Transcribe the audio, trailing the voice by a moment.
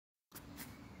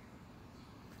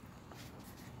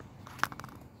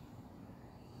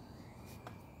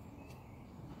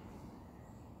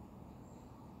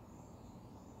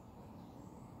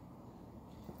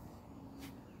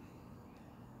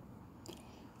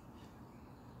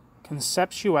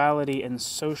Conceptuality and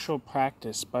Social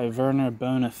Practice by Werner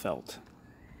Bonefeld.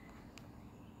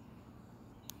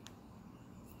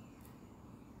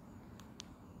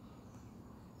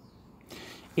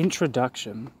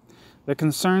 Introduction. The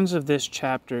concerns of this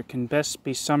chapter can best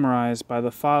be summarized by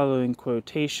the following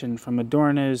quotation from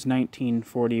Adorno's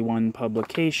 1941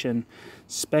 publication,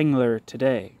 Spengler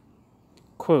Today.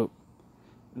 Quote,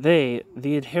 "They,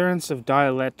 the adherents of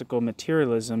dialectical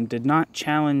materialism, did not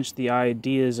challenge the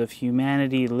ideas of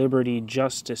humanity, liberty,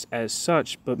 justice as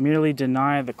such, but merely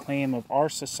deny the claim of our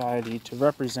society to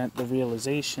represent the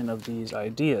realization of these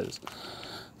ideas.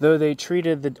 Though they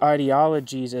treated the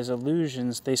ideologies as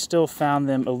illusions, they still found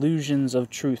them illusions of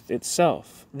truth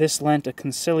itself. This lent a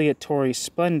conciliatory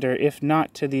splendor, if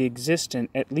not to the existent,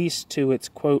 at least to its,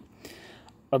 quote,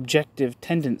 objective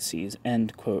tendencies,"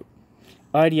 end quote.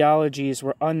 Ideologies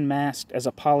were unmasked as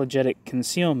apologetic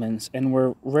concealments and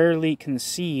were rarely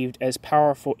conceived as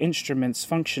powerful instruments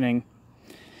functioning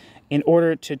in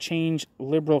order to change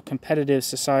liberal competitive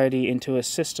society into a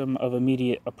system of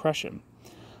immediate oppression.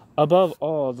 Above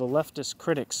all, the leftist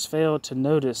critics failed to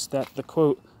notice that the,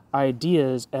 quote,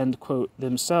 ideas, end quote,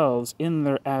 themselves in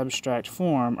their abstract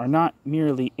form are not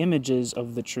merely images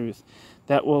of the truth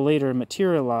that will later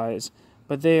materialize,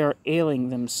 but they are ailing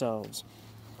themselves,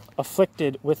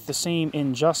 afflicted with the same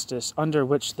injustice under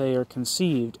which they are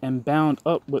conceived, and bound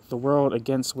up with the world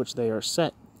against which they are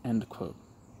set, end quote.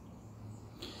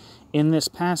 In this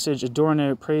passage,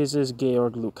 Adorno praises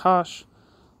György Lukács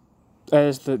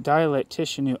as the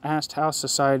dialectician who asked how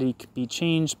society could be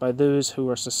changed by those who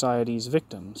are society's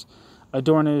victims.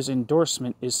 Adorno's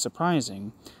endorsement is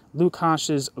surprising.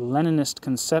 Lukács's Leninist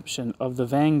conception of the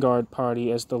vanguard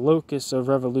party as the locus of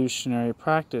revolutionary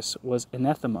practice was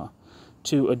anathema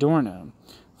to Adorno.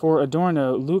 For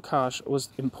Adorno, Lukács was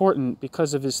important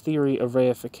because of his theory of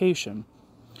reification.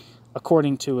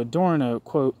 According to Adorno,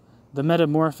 quote, "The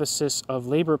metamorphosis of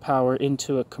labor power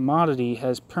into a commodity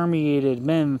has permeated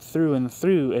men through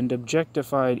and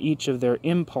objectified each of their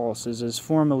impulses as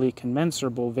formally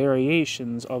commensurable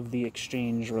variations of the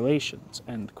exchange relations,"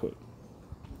 end quote.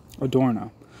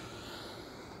 Adorno.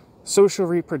 Social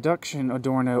reproduction,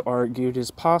 Adorno argued, is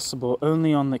possible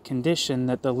only on the condition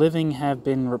that the living have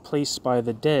been replaced by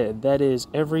the dead. That is,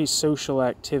 every social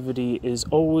activity is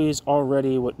always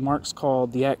already what Marx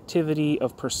called the activity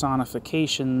of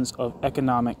personifications of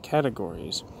economic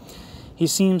categories. He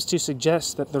seems to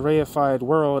suggest that the reified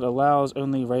world allows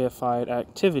only reified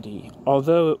activity,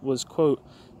 although it was, quote,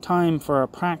 time for a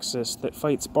praxis that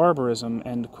fights barbarism,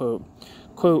 end quote.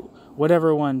 Quote,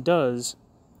 "Whatever one does,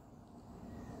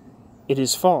 it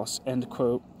is false," end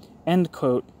quote. End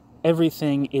quote.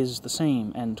 "Everything is the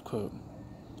same," end quote.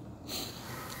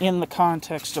 In the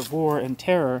context of war and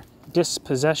terror,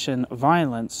 dispossession,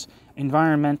 violence,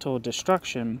 environmental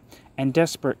destruction, and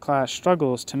desperate class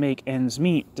struggles to make ends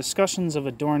meet, discussions of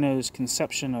Adorno's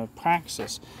conception of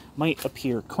praxis might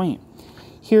appear quaint.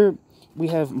 Here we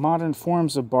have modern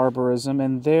forms of barbarism,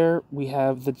 and there we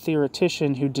have the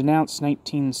theoretician who denounced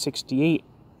 1968,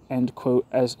 end quote,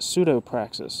 as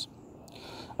pseudo-praxis.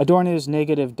 Adorno's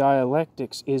negative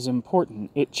dialectics is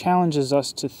important. It challenges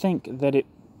us to think that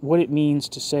what it means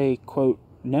to say, quote,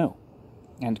 no,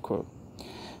 end quote.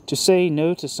 To say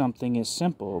no to something is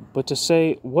simple, but to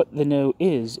say what the no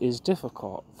is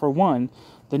difficult. For one,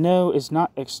 the no is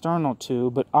not external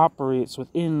to, but operates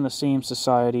within the same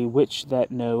society which that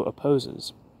no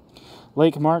opposes.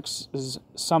 Like Marx's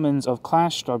summons of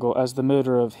class struggle as the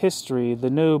motor of history, the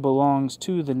no belongs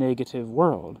to the negative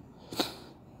world.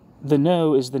 The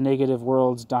no is the negative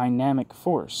world's dynamic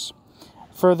force.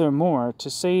 Furthermore, to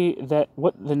say that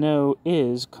what the no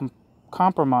is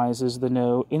compromises the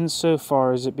no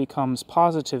insofar as it becomes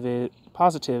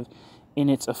positive in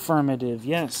its affirmative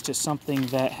yes to something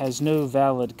that has no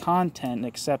valid content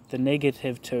except the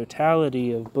negative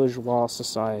totality of bourgeois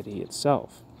society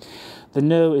itself. The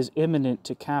no is immanent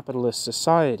to capitalist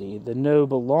society. The no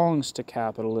belongs to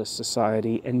capitalist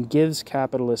society and gives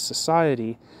capitalist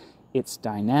society its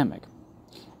dynamic.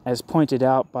 As pointed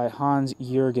out by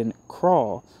Hans-Jürgen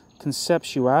Kroll,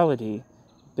 conceptuality,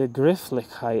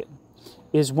 Begrifflichkeit,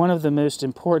 is one of the most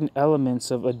important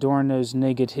elements of Adorno's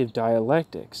negative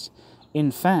dialectics.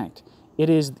 In fact, it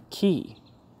is the key.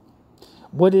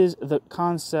 What is the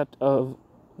concept of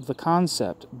the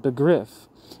concept, Begriff,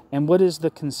 and what is the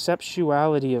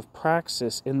conceptuality of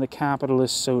praxis in the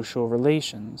capitalist social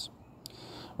relations?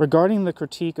 Regarding the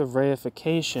critique of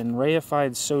reification,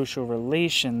 reified social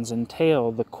relations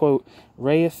entail the, quote,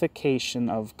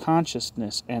 reification of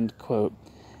consciousness, end quote,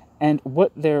 And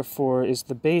what, therefore, is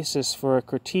the basis for a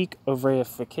critique of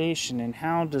reification, and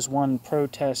how does one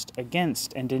protest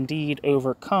against and indeed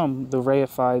overcome the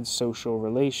reified social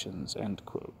relations? End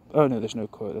quote. Oh, no, there's no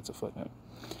quote. That's a footnote.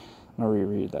 I'm going to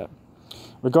reread that.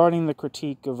 Regarding the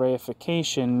critique of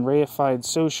reification, reified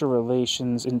social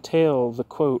relations entail the,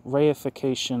 quote,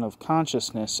 reification of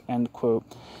consciousness, end quote.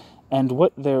 And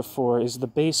what, therefore, is the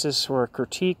basis for a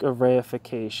critique of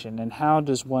reification, and how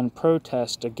does one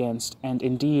protest against and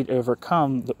indeed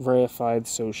overcome the reified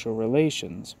social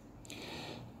relations?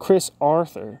 Chris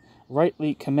Arthur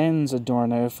rightly commends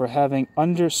Adorno for having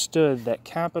understood that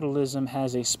capitalism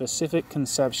has a specific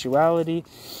conceptuality,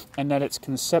 and that its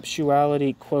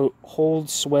conceptuality, quote,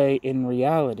 holds sway in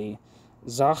reality,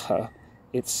 Sache,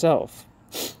 itself,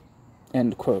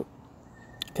 end quote.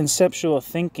 Conceptual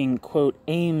thinking, quote,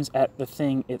 aims at the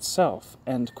thing itself,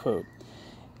 end quote.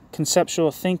 Conceptual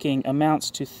thinking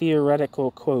amounts to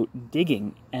theoretical, quote,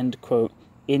 digging, end quote,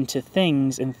 into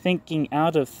things and thinking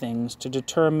out of things to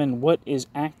determine what is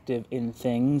active in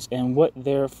things and what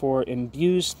therefore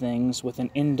imbues things with an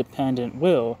independent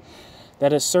will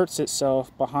that asserts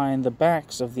itself behind the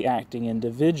backs of the acting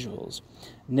individuals.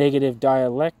 Negative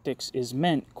dialectics is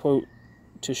meant, quote,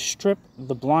 to strip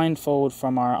the blindfold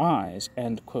from our eyes,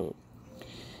 end quote.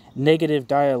 Negative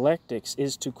dialectics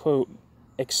is to, quote,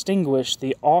 extinguish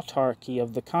the autarky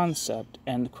of the concept,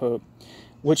 end quote,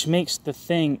 which makes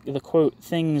the quote,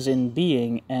 things in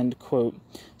being, end quote,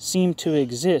 seem to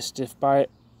exist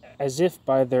as if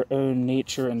by their own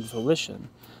nature and volition.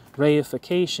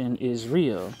 Reification is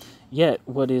real, yet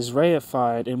what is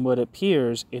reified in what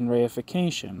appears in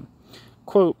reification?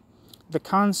 Quote, the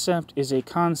concept is a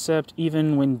concept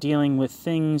even when dealing with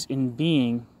things in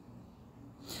being,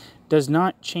 does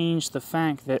not change the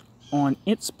fact that on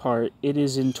its part it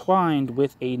is entwined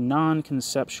with a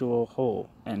non-conceptual whole,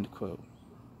 end quote.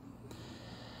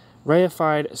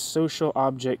 Reified social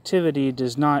objectivity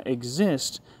does not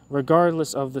exist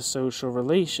regardless of the social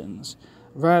relations.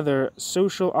 Rather,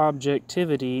 social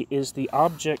objectivity is the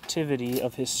objectivity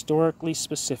of historically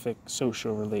specific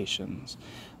social relations.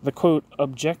 The, quote,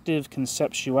 objective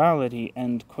conceptuality,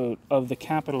 end quote, of the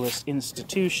capitalist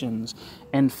institutions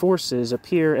and forces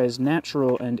appear as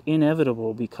natural and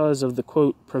inevitable because of the,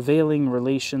 quote, prevailing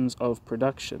relations of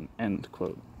production, end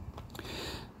quote.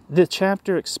 The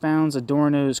chapter expounds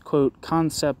Adorno's, quote,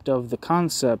 concept of the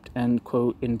concept, end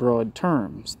quote, in broad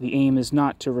terms. The aim is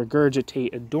not to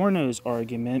regurgitate Adorno's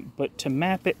argument, but to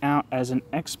map it out as an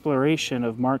exploration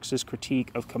of Marx's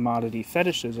critique of commodity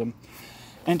fetishism,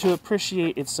 and to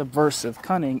appreciate its subversive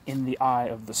cunning in the eye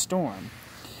of the storm.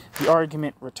 The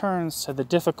argument returns to the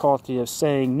difficulty of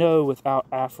saying no without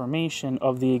affirmation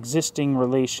of the existing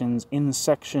relations in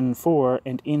Section 4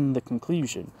 and in the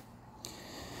conclusion.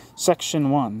 Section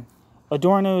 1.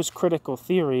 Adorno's critical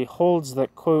theory holds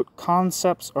that, quote,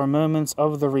 concepts are moments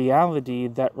of the reality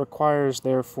that requires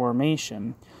their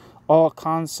formation. All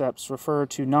concepts refer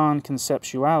to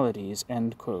non-conceptualities,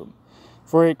 end quote.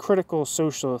 For a critical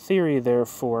social theory,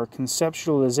 therefore,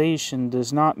 conceptualization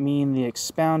does not mean the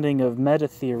expounding of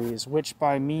meta-theories which,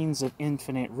 by means of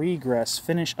infinite regress,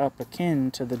 finish up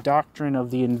akin to the doctrine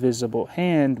of the invisible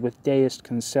hand with deist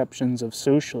conceptions of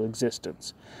social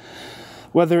existence.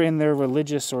 Whether in their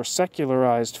religious or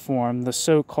secularized form, the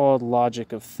so-called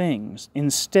logic of things.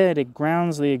 Instead, it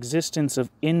grounds the existence of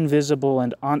invisible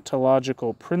and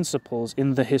ontological principles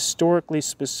in the historically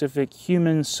specific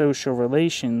human social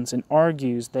relations and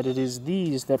argues that it is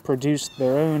these that produce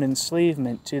their own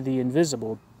enslavement to the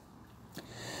invisible,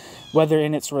 whether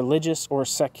in its religious or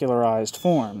secularized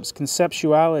forms.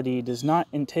 Conceptuality does not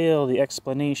entail the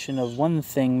explanation of one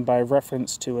thing by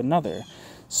reference to another.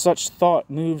 Such thought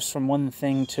moves from one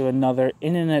thing to another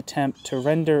in an attempt to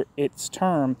render its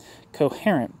term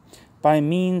coherent by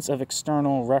means of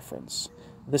external reference.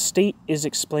 The state is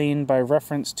explained by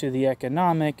reference to the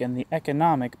economic, and the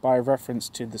economic by reference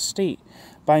to the state.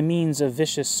 By means of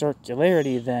vicious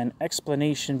circularity, then,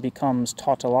 explanation becomes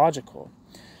tautological.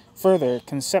 Further,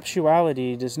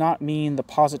 conceptuality does not mean the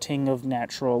positing of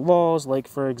natural laws, like,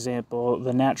 for example,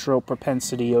 the natural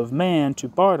propensity of man to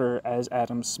barter, as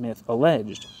Adam Smith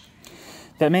alleged.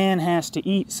 That man has to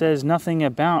eat says nothing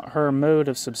about her mode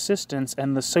of subsistence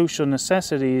and the social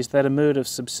necessities that a mode of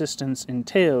subsistence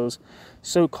entails,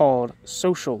 so-called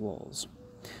social laws.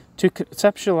 To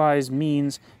conceptualize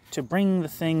means to bring the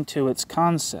thing to its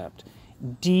concept.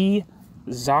 Die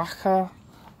Sache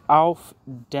auf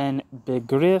den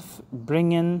Begriff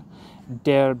bringen,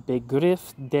 der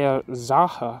Begriff der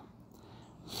Sache.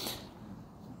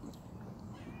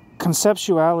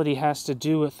 Conceptuality has to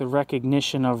do with the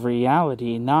recognition of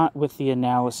reality, not with the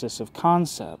analysis of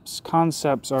concepts.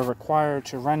 Concepts are required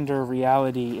to render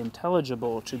reality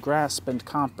intelligible, to grasp and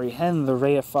comprehend the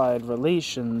reified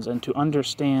relations, and to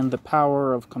understand the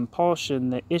power of compulsion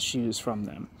that issues from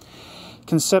them.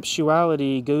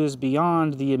 Conceptuality goes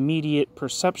beyond the immediate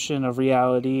perception of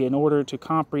reality in order to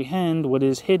comprehend what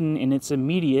is hidden in its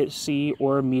immediacy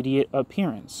or immediate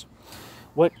appearance.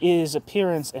 What is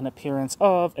appearance and appearance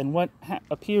of, and what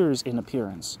appears in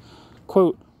appearance?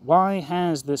 Quote, why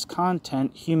has this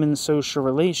content, human social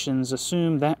relations,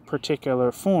 assumed that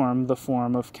particular form, the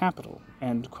form of capital?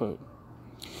 End quote.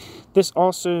 This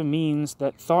also means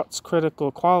that thought's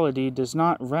critical quality does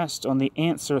not rest on the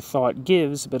answer thought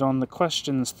gives, but on the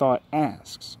questions thought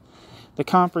asks. The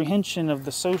comprehension of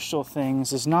the social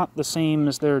things is not the same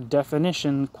as their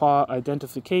definition qua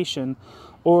identification,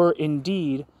 or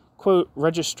indeed, quote,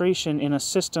 registration in a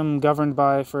system governed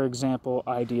by, for example,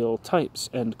 ideal types,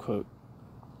 end quote.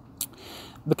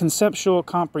 The conceptual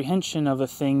comprehension of a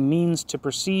thing means to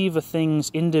perceive a thing's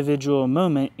individual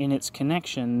moment in its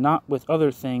connection, not with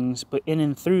other things, but in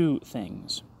and through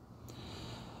things.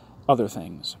 Other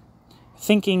things.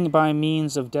 Thinking by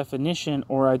means of definition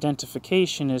or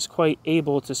identification is quite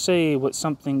able to say what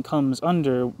something comes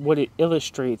under, what it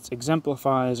illustrates,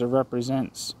 exemplifies, or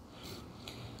represents.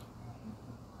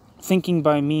 Thinking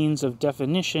by means of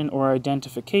definition or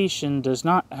identification does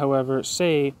not, however,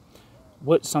 say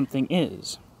what something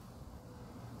is.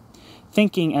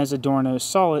 Thinking, as Adorno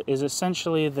saw it, is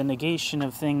essentially the negation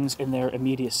of things in their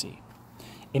immediacy.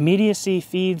 Immediacy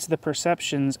feeds the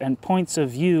perceptions and points of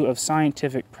view of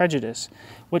scientific prejudice,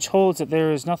 which holds that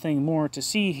there is nothing more to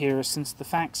see here since the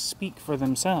facts speak for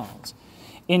themselves.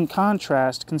 In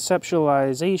contrast,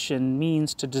 conceptualization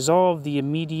means to dissolve the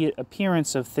immediate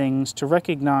appearance of things to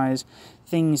recognize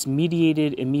things'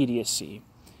 mediated immediacy.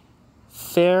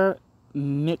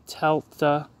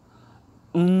 Vermittelte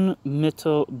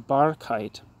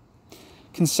Unmittelbarkeit.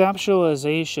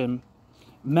 Conceptualization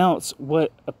melts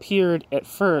what appeared at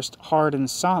first hard and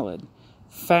solid,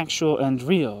 factual and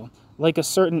real, like a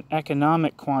certain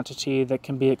economic quantity that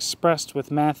can be expressed with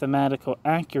mathematical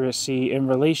accuracy in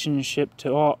relationship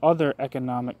to all other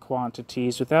economic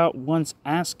quantities without once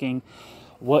asking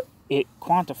what it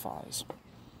quantifies.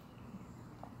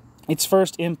 Its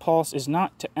first impulse is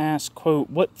not to ask,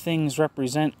 quote, what things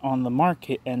represent on the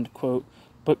market, end quote,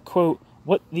 but, quote,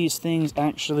 what these things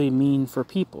actually mean for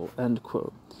people, end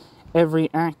quote. Every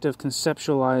act of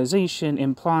conceptualization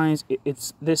implies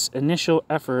it's this initial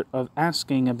effort of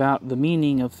asking about the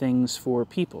meaning of things for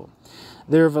people.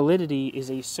 Their validity is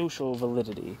a social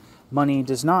validity. Money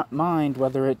does not mind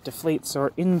whether it deflates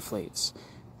or inflates.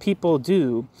 People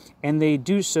do, and they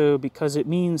do so because it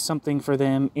means something for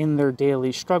them in their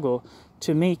daily struggle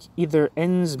to make either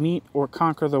ends meet or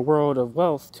conquer the world of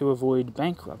wealth to avoid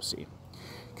bankruptcy.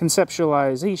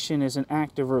 Conceptualization is an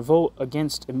act of revolt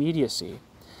against immediacy.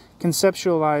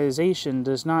 Conceptualization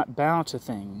does not bow to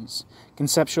things.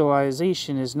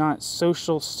 Conceptualization is not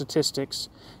social statistics,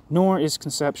 nor is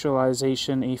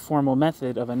conceptualization a formal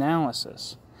method of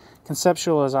analysis.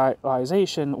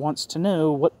 Conceptualization wants to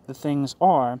know what the things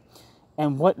are,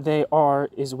 and what they are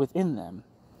is within them.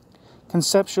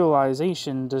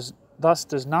 Conceptualization does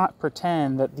not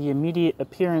pretend that the immediate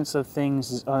appearance of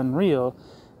things is unreal,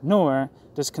 nor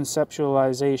does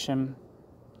conceptualization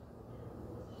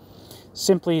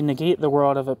simply negate the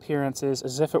world of appearances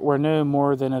as if it were no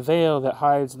more than a veil that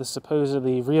hides the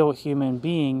supposedly real human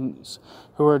beings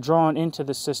who are drawn into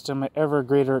the system at ever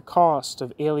greater cost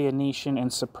of alienation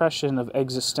and suppression of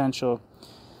existential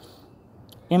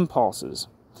impulses.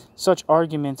 Such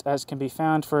arguments as can be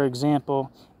found, for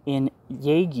example, in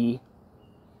György,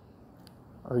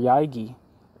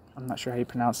 I'm not sure how you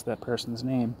pronounce that person's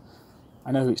name.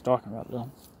 I know who he's talking about, though,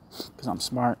 because I'm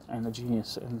smart and a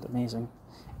genius and amazing.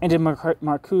 And in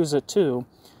Marcuse, too,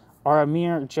 are a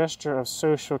mere gesture of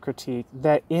social critique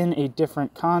that, in a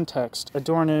different context,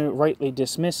 Adorno rightly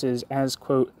dismisses as,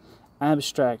 quote,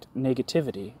 abstract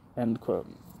negativity, end quote.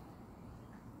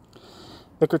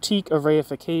 The critique of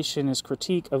reification is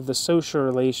critique of the social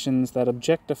relations that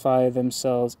objectify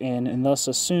themselves in and thus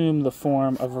assume the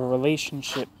form of a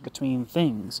relationship between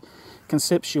things.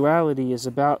 Conceptuality is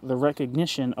about the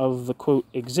recognition of the, quote,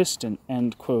 existent,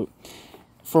 end quote,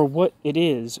 for what it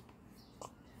is,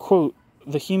 quote,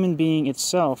 the human being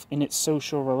itself in its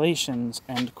social relations,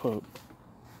 end quote.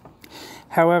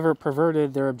 However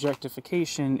perverted their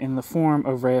objectification in the form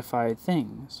of reified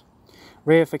things.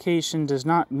 Reification does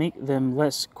not make them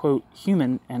less, quote,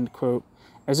 human, end quote,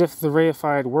 as if the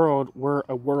reified world were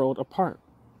a world apart.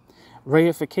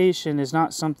 Reification is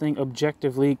not something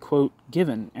objectively, quote,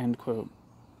 given, end quote.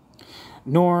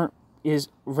 Nor is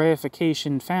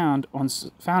reification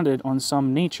founded on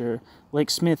some nature,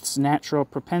 like Smith's natural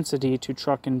propensity to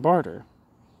truck and barter.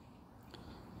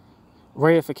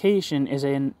 Reification is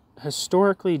an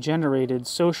historically generated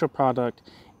social product,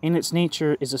 and its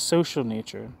nature is a social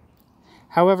nature.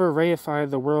 However reified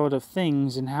the world of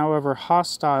things, and however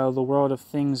hostile the world of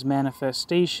things'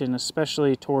 manifestation,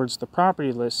 especially towards the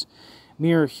propertyless,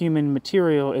 mere human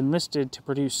material enlisted to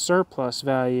produce surplus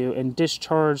value and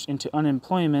discharged into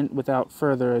unemployment without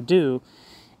further ado,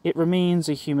 it remains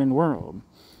a human world.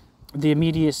 The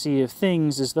immediacy of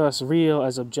things is thus real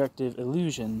as objective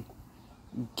illusion.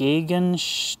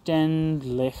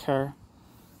 Gegenständlicher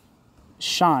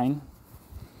Schein.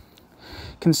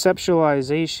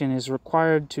 Conceptualization is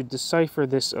required to decipher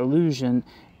this illusion,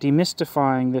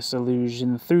 demystifying this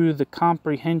illusion through the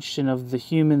comprehension of the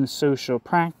human social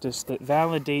practice that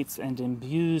validates and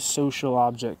imbues social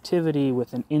objectivity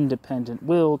with an independent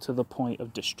will to the point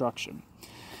of destruction.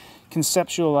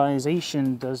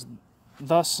 Conceptualization does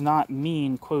thus not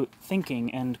mean, quote,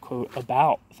 thinking, end quote,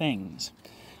 about things.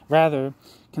 Rather,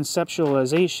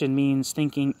 conceptualization means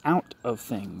thinking out of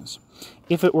things.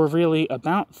 If it were really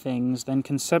about things, then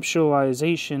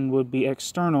conceptualization would be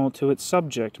external to its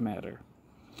subject matter.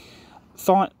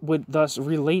 Thought would thus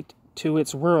relate to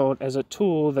its world as a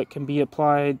tool that can be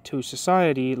applied to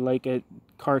society like a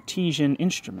Cartesian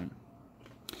instrument.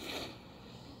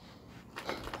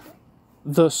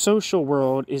 The social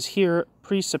world is here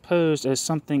presupposed as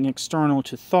something external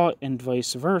to thought and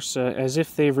vice versa, as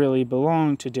if they really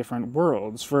belong to different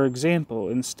worlds. For example,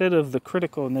 instead of the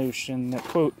critical notion that,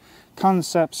 quote,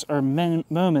 concepts are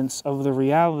moments of the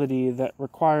reality that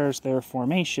requires their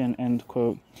formation, end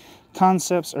quote,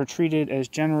 concepts are treated as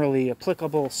generally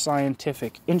applicable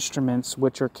scientific instruments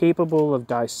which are capable of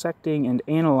dissecting and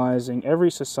analyzing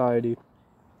every society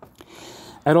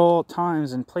at all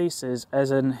times and places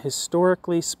as an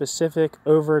historically specific,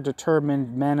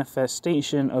 overdetermined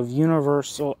manifestation of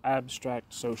universal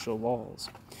abstract social laws.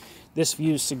 This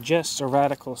view suggests a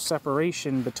radical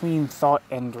separation between thought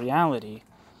and reality.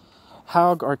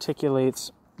 Haug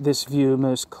articulates this view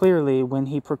most clearly when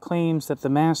he proclaims that the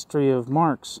mastery of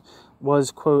Marx was,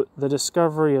 quote, the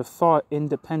discovery of thought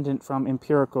independent from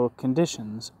empirical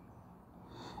conditions,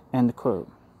 end quote.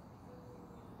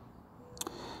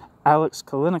 Alex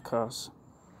Kalinikos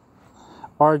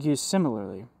argues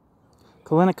similarly.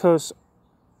 Kalinikos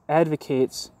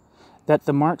advocates that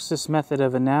the Marxist method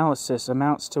of analysis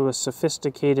amounts to a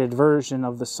sophisticated version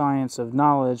of the science of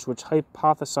knowledge which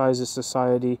hypothesizes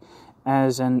society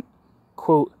as an,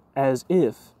 quote, as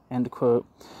if, end quote,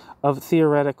 of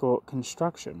theoretical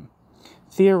construction.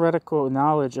 Theoretical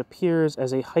knowledge appears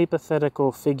as a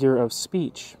hypothetical figure of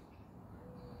speech.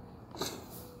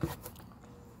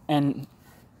 And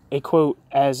a, quote,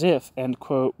 as if, end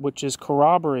quote, which is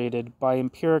corroborated by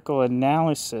empirical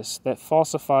analysis that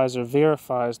falsifies or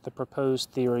verifies the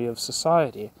proposed theory of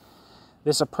society.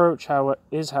 This approach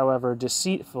is, however,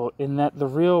 deceitful in that the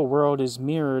real world is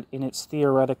mirrored in its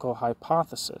theoretical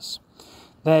hypothesis.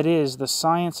 That is, the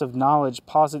science of knowledge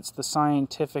posits the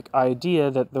scientific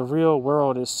idea that the real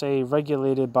world is, say,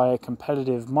 regulated by a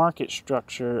competitive market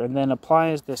structure, and then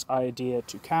applies this idea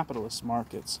to capitalist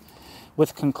markets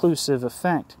with conclusive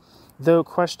effect, though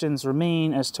questions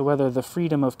remain as to whether the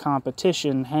freedom of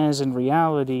competition has in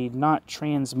reality not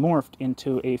transmorphed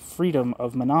into a freedom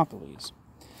of monopolies.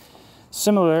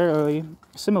 Similarly,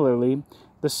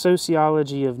 the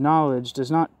sociology of knowledge does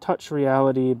not touch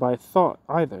reality by thought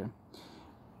either.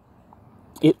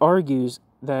 It argues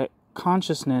that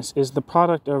consciousness is the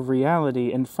product of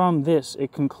reality, and from this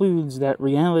it concludes that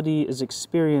reality is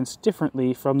experienced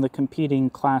differently from the competing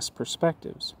class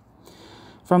perspectives.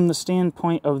 From the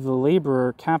standpoint of the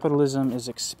laborer, capitalism is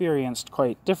experienced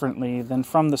quite differently than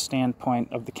from the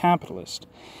standpoint of the capitalist.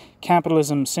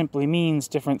 Capitalism simply means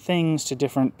different things to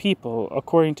different people.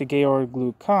 According to György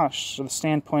Lukács, the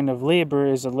standpoint of labor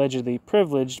is allegedly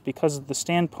privileged because of the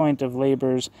standpoint of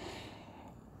labor's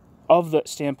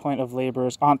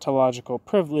ontological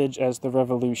privilege as the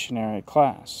revolutionary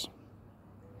class.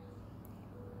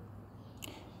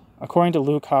 According to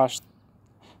Lukács,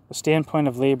 the standpoint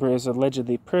of labor is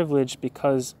allegedly privileged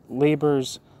because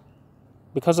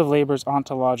of labor's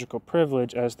ontological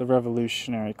privilege as the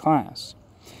revolutionary class.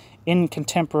 In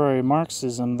contemporary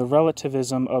Marxism, the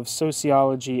relativism of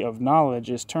sociology of knowledge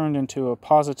is turned into a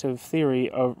positive theory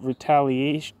of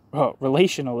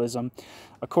relationalism,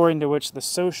 according to which the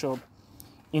social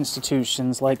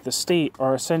institutions like the state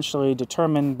are essentially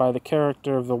determined by the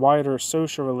character of the wider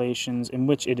social relations in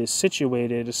which it is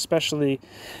situated, especially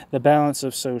the balance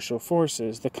of social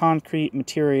forces. The concrete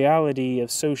materiality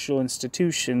of social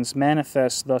institutions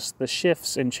manifests thus the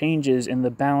shifts and changes in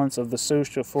the balance of the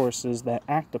social forces that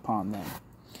act upon them.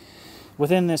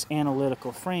 Within this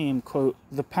analytical frame, quote,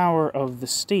 the power of the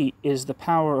state is the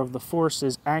power of the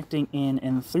forces acting in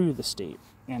and through the state,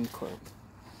 end quote.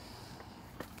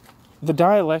 The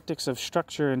dialectics of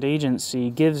structure and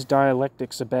agency gives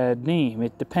dialectics a bad name.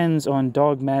 It depends on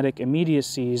dogmatic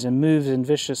immediacies and moves in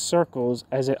vicious circles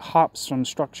as it hops from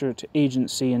structure to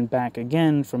agency and back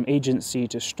again from agency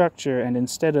to structure, and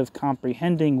instead of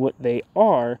comprehending what they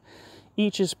are,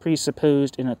 each is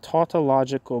presupposed in a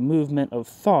tautological movement of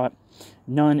thought.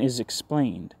 None is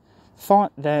explained.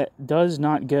 Thought that does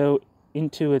not go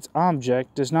into its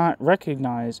object does not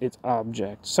recognize its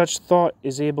object. Such thought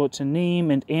is able to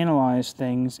name and analyze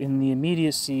things in the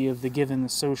immediacy of the given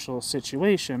social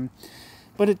situation,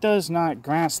 but it does not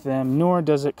grasp them, nor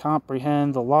does it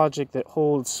comprehend the logic that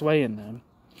holds sway in them.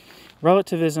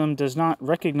 Relativism does not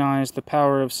recognize the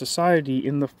power of society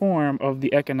in the form of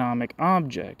the economic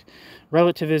object.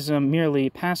 Relativism merely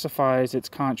pacifies its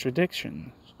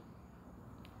contradictions.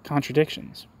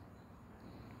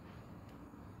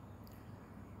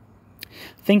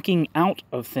 Thinking out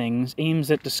of things aims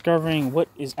at discovering what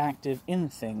is active in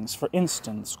things. For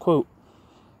instance, quote,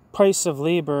 price of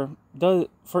labor does,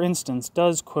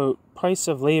 quote, price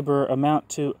of labor amount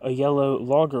to a yellow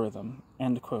logarithm,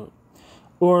 end quote.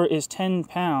 Or is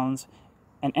 £10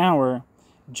 an hour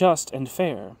just and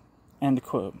fair, end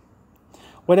quote.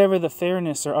 Whatever the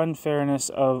fairness or unfairness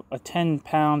of a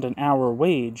 £10 an hour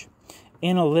wage,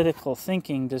 analytical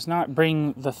thinking does not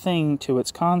bring the thing to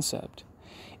its concept.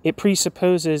 It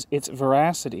presupposes its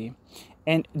veracity,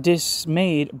 and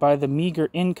dismayed by the meager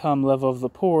income level of the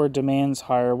poor, demands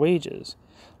higher wages.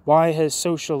 Why has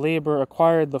social labor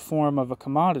acquired the form of a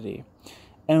commodity?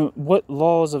 And what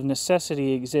laws of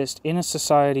necessity exist in a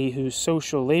society whose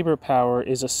social labor power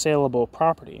is a saleable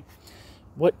property?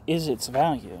 What is its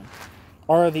value?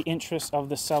 Are the interests of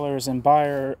the sellers and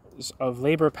buyers of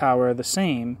labor power the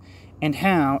same? And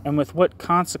how and with what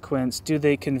consequence do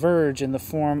they converge in the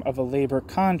form of a labor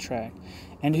contract?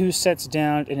 And who sets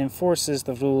down and enforces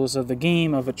the rules of the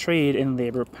game of a trade in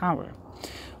labor power?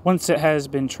 Once it has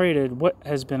been traded, what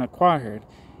has been acquired?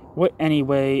 What,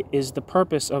 anyway, is the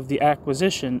purpose of the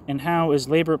acquisition, and how is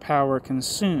labor power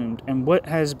consumed, and what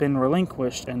has been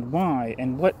relinquished, and why,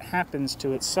 and what happens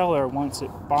to its seller once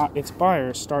its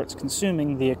buyer starts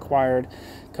consuming the acquired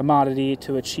commodity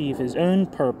to achieve his own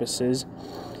purposes?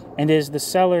 And is the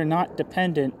seller not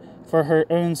dependent for her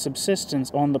own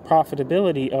subsistence on the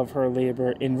profitability of her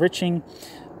labor, enriching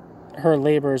her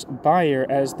labor's buyer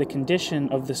as the condition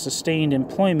of the sustained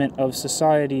employment of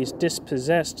society's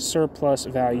dispossessed surplus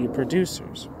value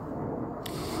producers?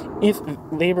 If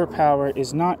labor power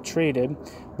is not traded,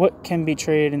 what can be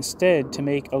traded instead to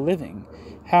make a living?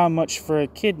 How much for a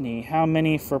kidney? How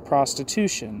many for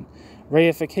prostitution?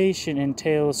 Reification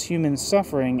entails human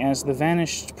suffering as the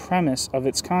vanished premise of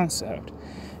its concept.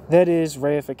 That is,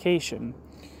 reification,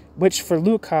 which for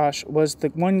Lukács was the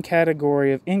one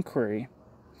category of inquiry,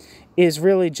 is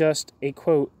really just a,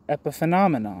 quote,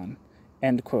 epiphenomenon,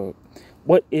 end quote.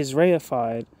 What is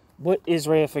reified? What is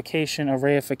reification a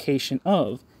reification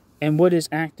of? And what is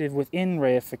active within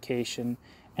reification?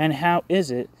 And how is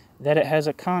it that it has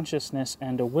a consciousness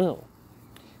and a will?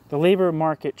 The labor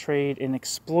market trade in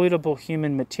exploitable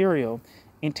human material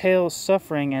entails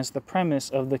suffering as the premise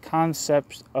of the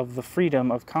concept of the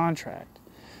freedom of contract.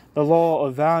 The law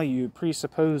of value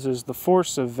presupposes the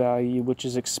force of value, which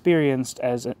is experienced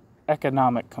as an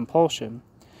economic compulsion.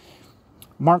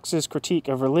 Marx's critique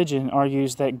of religion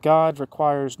argues that God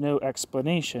requires no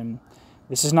explanation.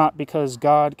 This is not because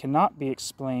God cannot be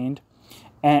explained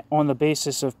on the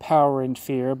basis of power and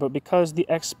fear, but because the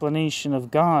explanation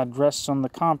of God rests on the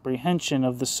comprehension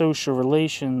of the social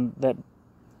relations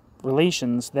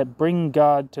that bring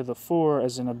God to the fore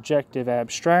as an objective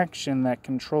abstraction that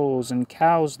controls and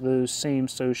cows those same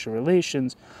social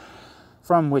relations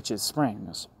from which it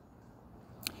springs.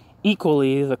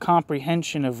 Equally, the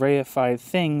comprehension of reified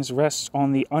things rests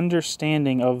on the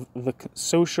understanding of the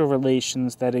social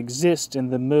relations that exist in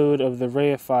the mode of the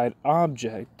reified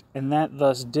object, and that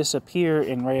thus disappear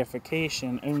in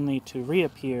reification only to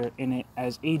reappear in it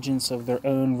as agents of their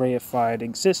own reified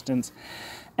existence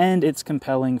and its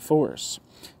compelling force.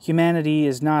 Humanity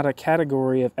is not a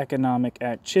category of economic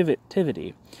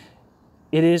activity.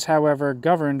 It is, however,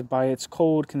 governed by its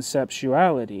cold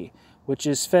conceptuality, which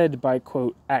is fed by,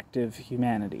 quote, active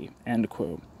humanity, end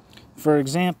quote. For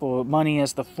example, money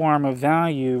as the form of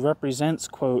value represents,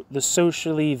 quote, the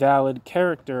socially valid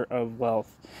character of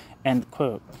wealth, end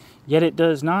quote. Yet it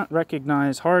does not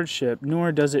recognize hardship,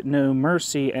 nor does it know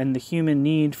mercy and the human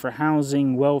need for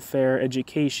housing, welfare,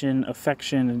 education,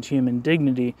 affection, and human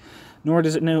dignity, nor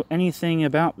does it know anything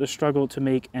about the struggle to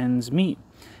make ends meet.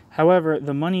 However,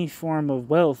 the money form of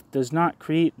wealth does not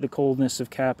create the coldness of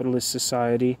capitalist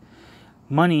society.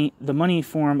 The money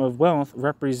form of wealth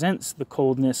represents the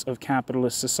coldness of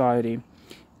capitalist society,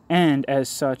 and as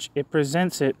such, it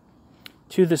presents it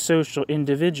to the social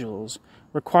individuals,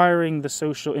 requiring the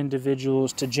social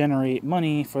individuals to generate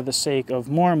money for the sake of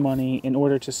more money in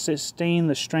order to sustain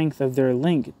the strength of their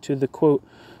link to the, quote,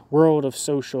 world of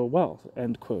social wealth,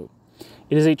 end quote.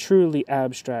 It is a truly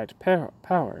abstract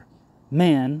power.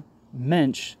 Man,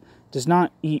 Mensch, does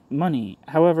not eat money.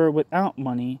 However, without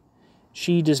money,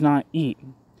 she does not eat.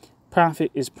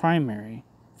 Profit is primary.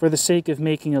 For the sake of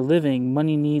making a living,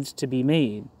 money needs to be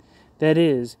made. That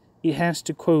is, it has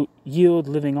to, quote, yield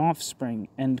living offspring,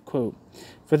 end quote,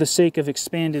 for the sake of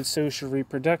expanded social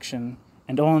reproduction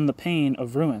and on the pain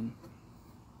of ruin.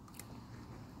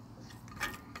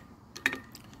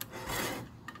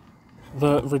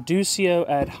 The reductio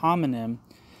ad hominem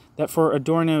that for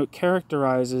Adorno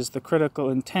characterizes the critical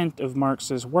intent of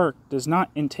Marx's work does not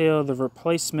entail the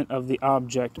replacement of the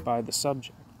object by the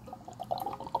subject.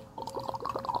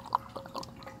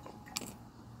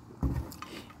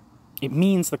 It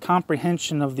means the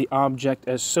comprehension of the object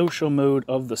as social mode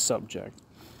of the subject.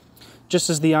 Just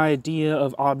as the idea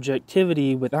of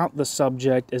objectivity without the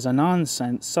subject is a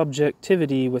nonsense,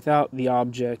 subjectivity without the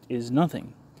object is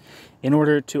nothing. In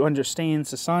order to understand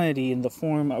society in the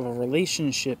form of a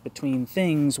relationship between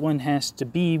things, one has to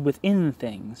be within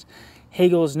things.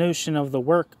 Hegel's notion of the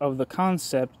work of the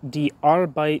concept, die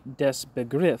Arbeit des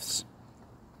Begriffs,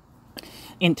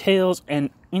 entails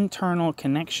an internal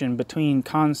connection between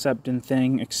concept and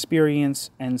thing,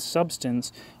 experience and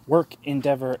substance, work,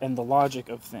 endeavor, and the logic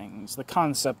of things. The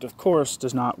concept, of course,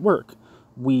 does not work.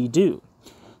 We do.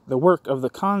 The work of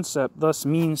the concept thus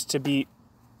means to be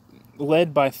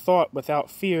led by thought without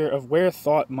fear of where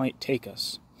thought might take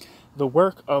us. The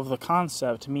work of the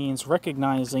concept means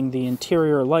recognizing the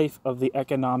interior life of the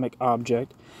economic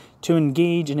object, to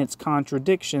engage in its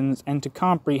contradictions, and to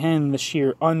comprehend the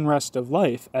sheer unrest of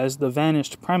life as the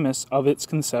vanished premise of its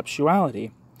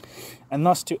conceptuality, and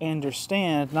thus to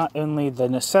understand not only the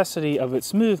necessity of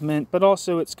its movement, but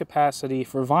also its capacity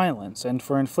for violence and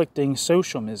for inflicting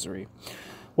social misery.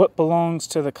 What belongs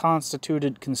to the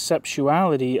constituted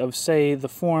conceptuality of, say, the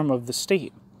form of the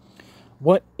state?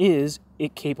 What is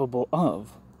it capable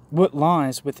of? What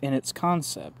lies within its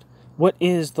concept? What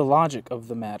is the logic of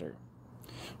the matter?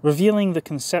 Revealing the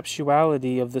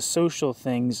conceptuality of the social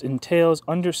things entails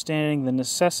understanding the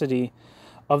necessity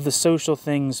of the social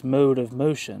thing's mode of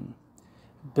motion,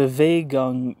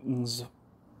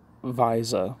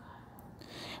 Bewegungsweise,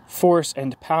 force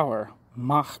and power,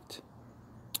 Macht,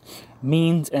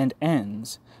 means and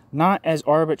ends, not as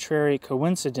arbitrary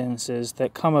coincidences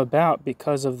that come about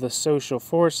because of the social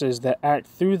forces that act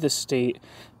through the state,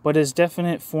 but as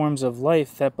definite forms of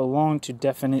life that belong to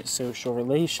definite social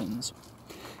relations.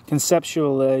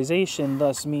 Conceptualization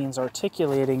thus means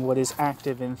articulating what is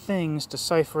active in things,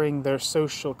 deciphering their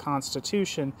social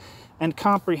constitution, and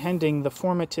comprehending the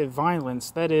formative violence,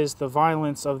 that is, the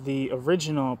violence of the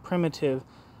original, primitive,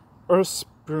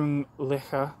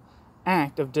 ursprüngliche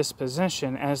act of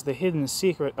dispossession as the hidden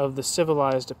secret of the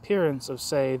civilized appearance of,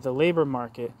 say, the labor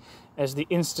market, as the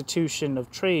institution of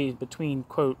trade between,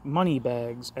 quote, money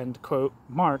bags, end quote,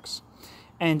 Marx,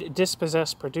 and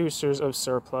dispossessed producers of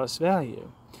surplus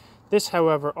value. This,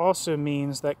 however, also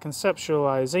means that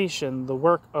conceptualization, the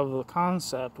work of the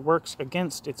concept, works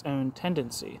against its own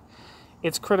tendency.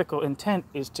 Its critical intent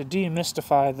is to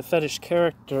demystify the fetish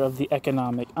character of the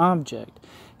economic object.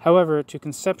 However, to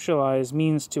conceptualize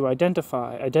means to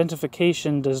identify.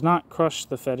 Identification does not crush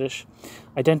the fetish.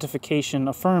 Identification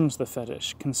affirms the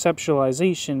fetish.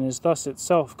 Conceptualization is thus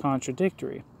itself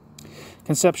contradictory.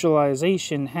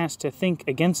 Conceptualization has to think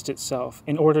against itself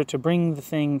in order to bring the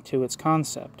thing to its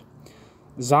concept.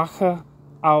 Sache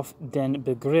auf den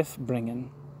Begriff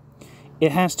bringen.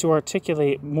 It has to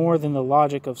articulate more than the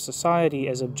logic of society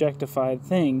as objectified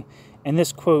thing, and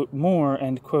this, quote, more,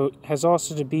 end quote, has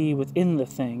also to be within the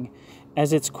thing,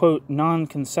 as its, quote,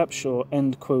 non-conceptual,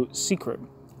 end quote, secret,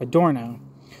 Adorno,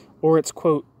 or its,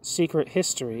 quote, secret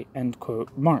history, end quote,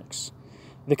 Marx.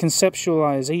 The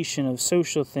conceptualization of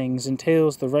social things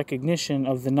entails the recognition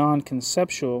of the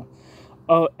non-conceptual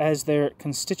as their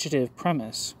constitutive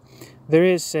premise. There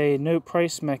is, say, no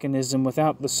price mechanism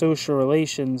without the social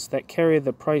relations that carry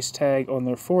the price tag on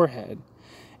their forehead,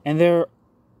 and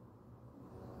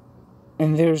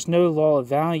there's no law of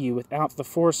value without the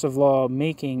force of law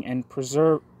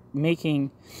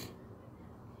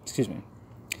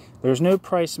There's no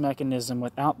price mechanism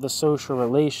without the social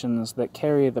relations that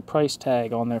carry the price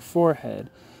tag on their forehead,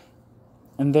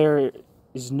 and there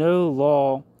is no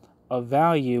law of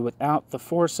value without the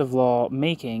force of law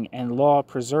making and law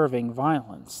preserving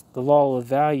violence. The law of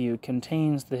value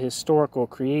contains the historical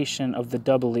creation of the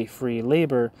doubly free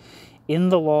labor in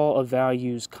the law of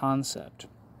values concept.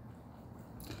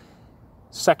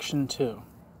 Section 2.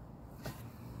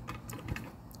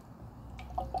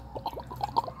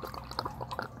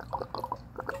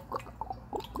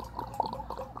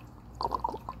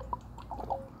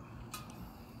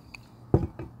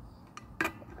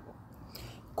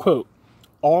 Quote,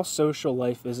 all social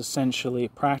life is essentially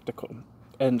practical,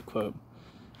 end quote.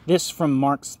 This from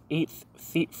Marx's eighth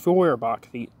Feuerbach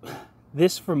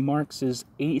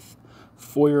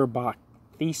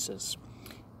thesis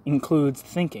includes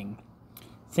thinking.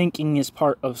 Thinking is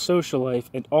part of social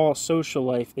life, and all social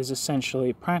life is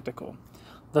essentially practical.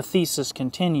 The thesis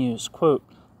continues, quote,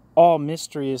 all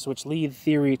mysteries which lead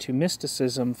theory to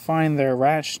mysticism find their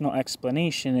rational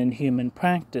explanation in human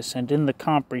practice and in the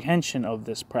comprehension of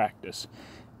this practice.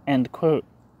 End quote.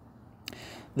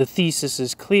 The thesis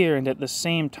is clear and at the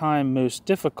same time most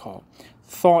difficult.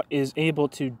 Thought is able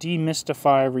to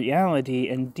demystify reality,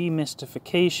 and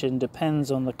demystification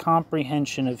depends on the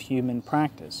comprehension of human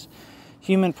practice.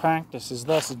 Human practice is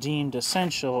thus deemed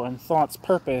essential, and thought's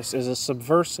purpose is a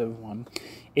subversive one.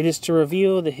 It is to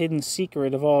reveal the hidden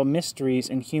secret of all mysteries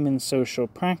in human social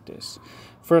practice.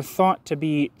 For thought to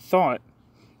be thought,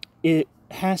 it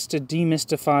has to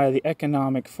demystify the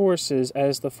economic forces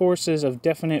as the forces of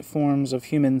definite forms of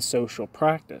human social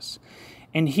practice.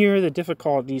 And here the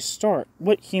difficulties start.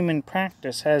 What human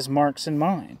practice has Marx in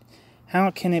mind?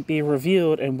 How can it be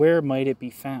revealed, and where might it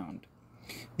be found?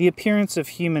 The appearance of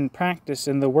human practice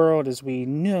in the world as we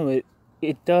know it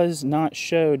does not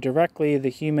show directly the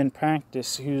human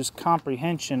practice whose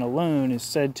comprehension alone is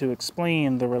said to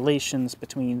explain the relations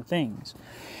between things.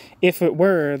 If it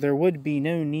were, there would be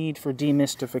no need for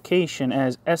demystification,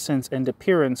 as essence and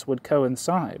appearance would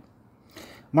coincide.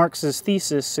 Marx's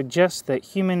thesis suggests that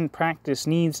human practice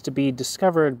needs to be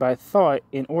discovered by thought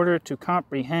in order to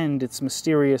comprehend its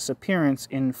mysterious appearance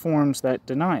in forms that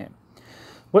deny it.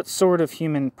 What sort of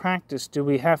human practice do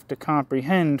we have to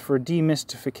comprehend for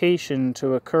demystification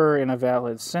to occur in a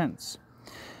valid sense?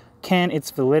 Can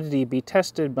its validity be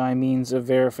tested by means of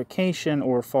verification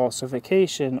or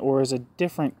falsification, or is a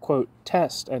different, quote,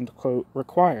 test, end quote,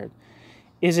 required?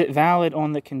 Is it valid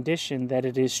on the condition that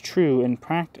it is true in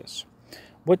practice?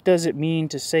 What does it mean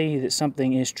to say that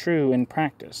something is true in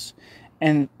practice?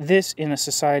 And this in a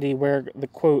society where the,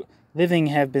 quote, living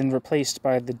have been replaced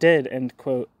by the dead, end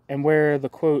quote, and where the,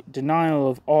 quote, denial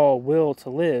of all will to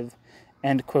live,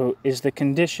 end quote, is the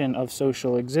condition of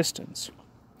social existence.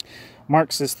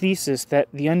 Marx's thesis that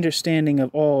the understanding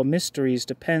of all mysteries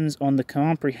depends on the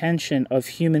comprehension of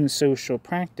human social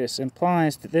practice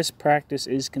implies that this practice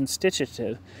is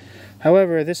constitutive.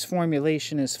 However, this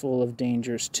formulation is full of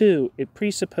dangers too. It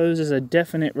presupposes a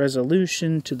definite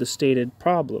resolution to the stated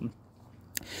problem.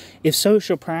 If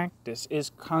social practice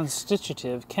is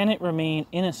constitutive, can it remain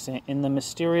innocent in the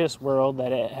mysterious world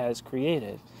that it has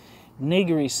created?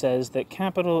 Negri says that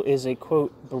capital is a,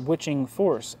 quote, bewitching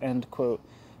force, end quote,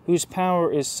 whose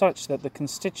power is such that the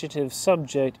constitutive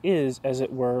subject is, as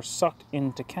it were, sucked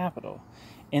into capital.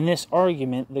 In this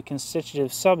argument, the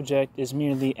constitutive subject is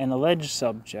merely an alleged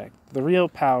subject. The real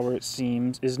power, it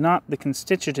seems, is not the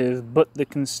constitutive, but the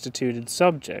constituted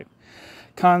subject.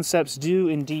 Concepts do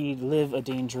indeed live a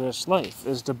dangerous life,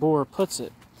 as de Boer puts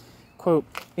it. Quote,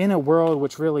 in a world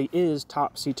which really is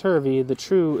topsy-turvy, the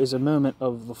true is a moment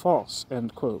of the false,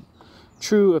 end quote.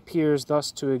 True appears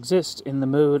thus to exist in the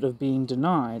mode of being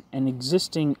denied, an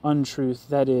existing untruth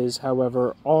that is,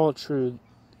 however, true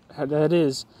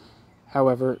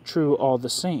all the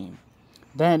same.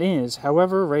 That is,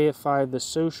 however reified the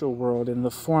social world in the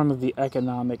form of the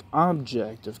economic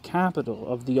object of capital,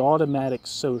 of the automatic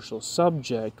social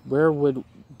subject, there would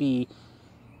be,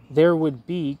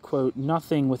 quote,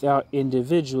 nothing without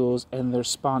individuals and their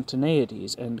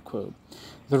spontaneities, end quote.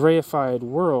 The reified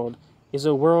world is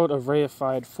a world of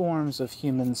reified forms of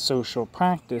human social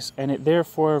practice, and it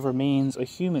therefore remains a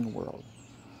human world.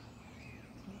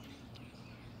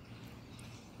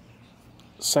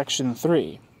 Section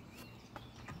 3.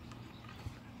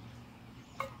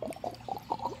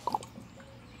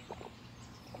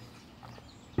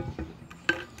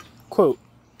 Quote,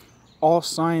 all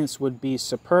science would be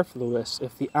superfluous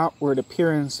if the outward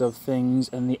appearance of things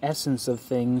and the essence of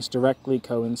things directly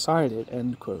coincided,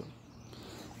 end quote.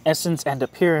 Essence and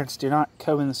appearance do not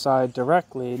coincide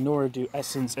directly, nor do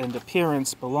essence and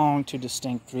appearance belong to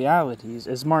distinct realities.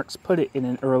 As Marx put it in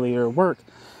an earlier work,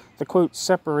 the, quote,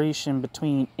 separation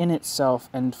between in itself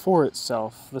and for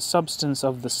itself, the substance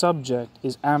of the subject,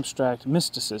 is abstract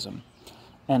mysticism,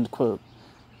 end quote.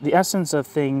 The essence of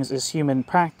things is human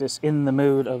practice in the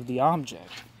mode of the object.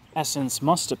 Essence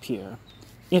must appear.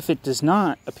 If it does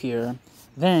not appear,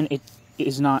 then it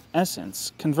is not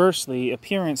essence. Conversely,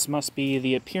 appearance must be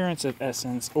the appearance of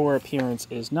essence, or appearance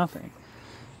is nothing.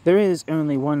 There is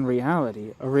only one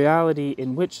reality, a reality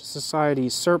in which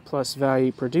society's surplus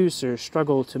value producers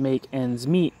struggle to make ends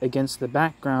meet against the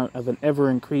background of an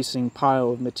ever-increasing pile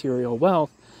of material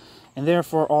wealth, and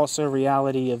therefore also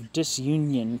reality of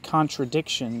disunion,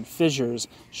 contradiction, fissures,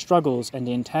 struggles, and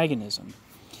antagonism.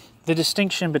 The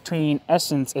distinction between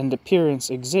essence and appearance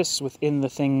exists within the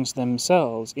things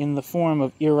themselves, in the form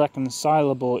of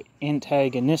irreconcilable,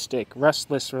 antagonistic,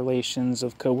 restless relations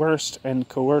of coerced and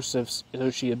coercive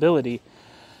sociability,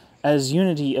 as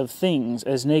unity of things,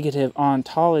 as negative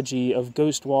ontology of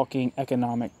ghost-walking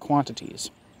economic quantities.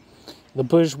 The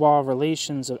bourgeois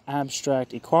relations of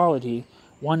abstract equality,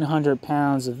 100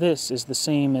 pounds of this is the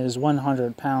same as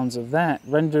 100 pounds of that,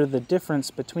 render the difference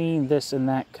between this and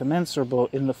that commensurable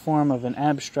in the form of an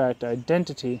abstract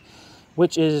identity,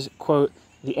 which is, quote,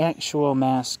 the actual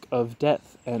mask of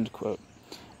death, end quote.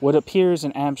 What appears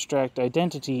in abstract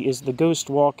identity is the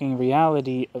ghost-walking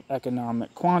reality of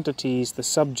economic quantities, the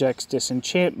subject's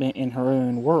disenchantment in her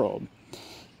own world.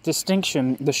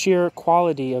 Distinction, the sheer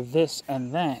quality of this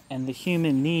and that, and the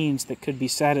human needs that could be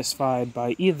satisfied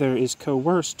by either, is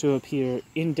coerced to appear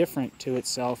indifferent to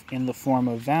itself in the form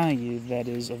of value, that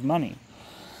is, of money.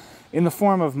 In the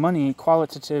form of money,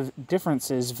 qualitative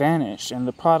differences vanish, and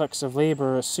the products of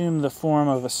labor assume the form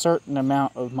of a certain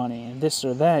amount of money, and this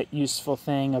or that useful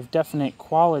thing of definite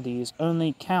qualities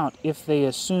only count if they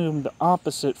assume the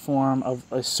opposite form of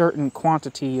a certain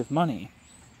quantity of money.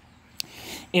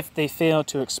 If they fail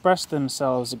to express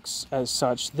themselves as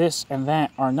such, this and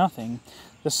that are nothing.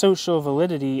 The social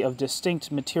validity of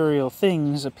distinct material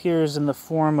things appears in the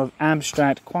form of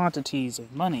abstract quantities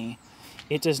of money.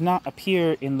 It does not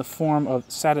appear in the form of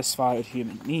satisfied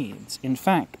human needs. In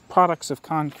fact, products of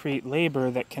concrete labor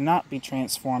that cannot be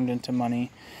transformed into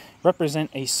money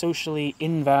represent a socially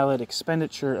invalid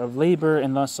expenditure of labor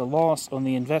and thus a loss on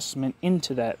the investment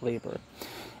into that labor.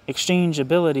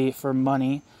 Exchangeability for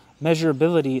money,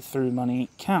 measurability through money,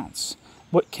 counts.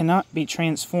 What cannot be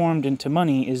transformed into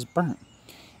money is burnt.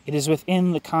 It is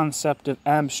within the concept of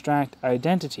abstract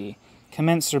identity,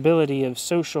 commensurability of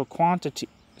social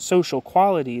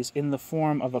qualities in the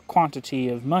form of a quantity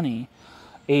of money.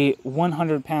 A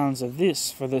 100 pounds of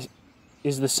this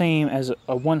is the same as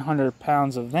a 100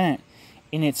 pounds of that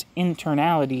in its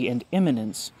internality and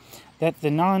immanence, that the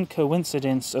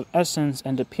non-coincidence of essence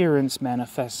and appearance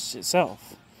manifests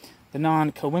itself. The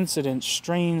non-coincidence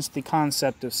strains the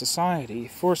concept of society,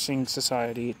 forcing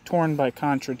society, torn by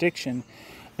contradiction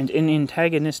and in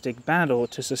antagonistic battle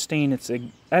to sustain its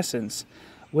essence,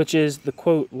 which is the,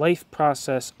 quote, life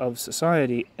process of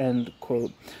society, end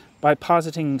quote, by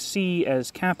positing C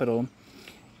as capital,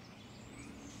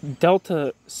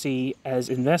 delta C as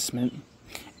investment,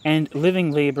 and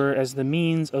living labor as the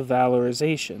means of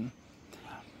valorization.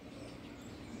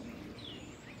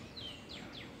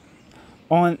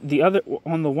 On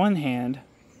the one hand,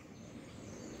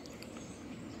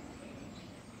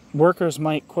 workers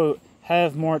might, quote,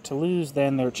 have more to lose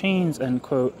than their chains, end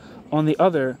quote. On the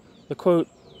other, the, quote,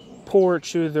 poor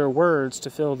chew their words to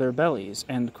fill their bellies,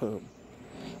 end quote.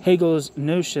 Hegel's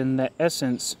notion that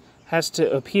essence has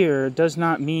to appear does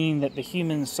not mean that the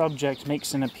human subject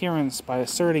makes an appearance by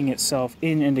asserting itself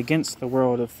in and against the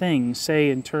world of things, say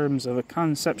in terms of a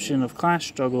conception of class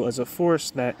struggle as a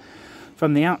force that,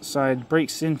 from the outside,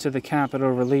 breaks into the capital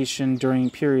relation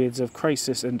during periods of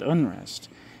crisis and unrest.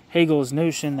 Hegel's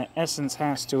notion that essence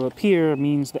has to appear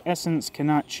means the essence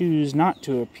cannot choose not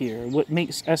to appear. What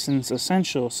makes essence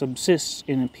essential subsists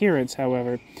in appearance,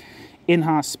 however,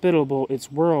 inhospitable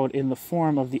its world in the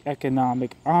form of the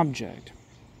economic object.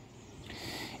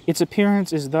 Its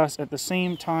appearance is thus at the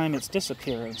same time its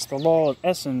disappearance. The law of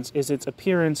essence is its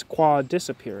appearance qua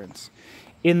disappearance.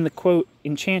 In the, quote,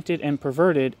 enchanted and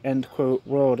perverted, end quote,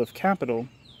 world of capital,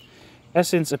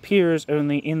 essence appears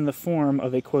only in the form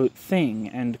of a, quote, thing,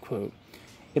 end quote.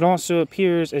 It also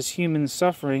appears as human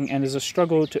suffering and as a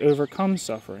struggle to overcome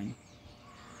suffering.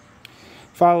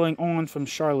 Following on from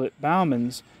Charlotte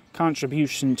Baumann's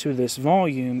contribution to this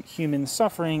volume, human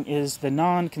suffering is the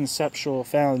non-conceptual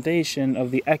foundation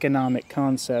of the economic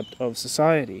concept of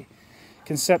society.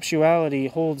 Conceptuality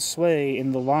holds sway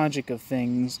in the logic of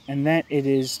things, and that it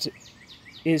is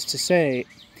to say,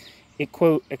 it,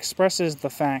 quote, expresses the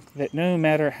fact that no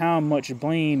matter how much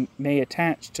blame may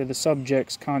attach to the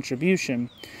subject's contribution,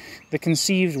 the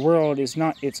conceived world is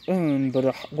not its own, but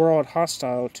a world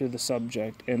hostile to the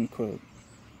subject, end quote.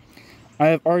 I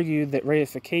have argued that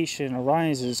reification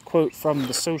arises, quote, from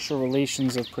the social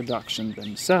relations of production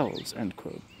themselves, end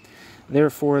quote.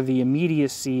 Therefore, the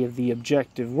immediacy of the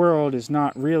objective world is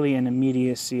not really an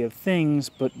immediacy of things,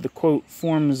 but the, quote,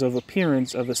 forms of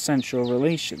appearance of essential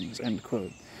relations, end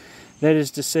quote. That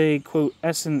is to say, quote,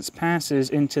 essence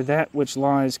passes into that which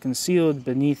lies concealed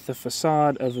beneath the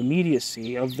facade of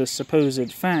immediacy of the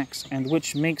supposed facts, and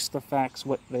which makes the facts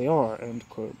what they are, end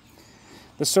quote.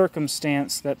 The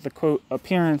circumstance that the, quote,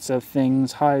 appearance of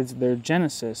things hides their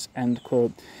genesis, end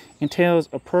quote, entails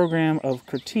a program of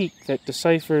critique that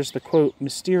deciphers the, quote,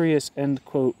 mysterious, end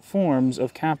quote, forms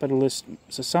of capitalist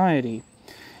society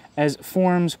as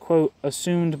forms, quote,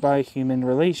 assumed by human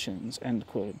relations, end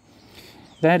quote.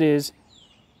 That is,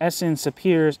 essence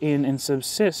appears in and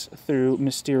subsists through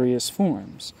mysterious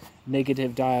forms.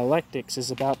 Negative dialectics is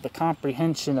about the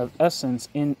comprehension of essence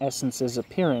in essence's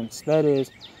appearance, that is,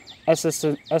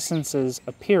 essence's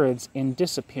appearance in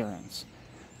disappearance.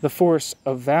 The force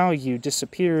of value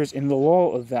disappears in the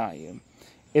law of value.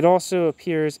 It also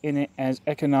appears in it as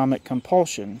economic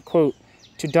compulsion, quote,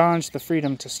 to dodge the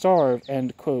freedom to starve,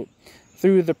 end quote,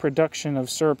 through the production of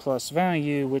surplus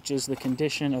value, which is the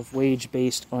condition of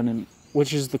wage-based employment.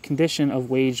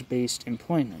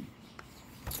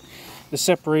 The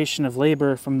separation of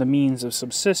labor from the means of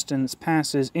subsistence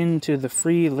passes into the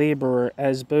free laborer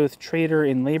as both trader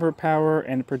in labor power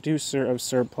and producer of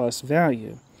surplus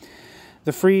value.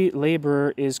 The free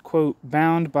laborer is, quote,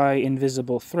 bound by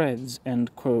invisible threads,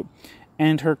 end quote,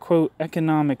 and her, quote,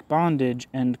 economic bondage,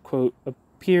 end quote,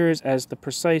 appears as the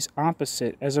precise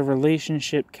opposite, as a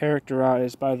relationship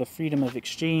characterized by the freedom of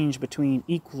exchange between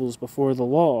equals before the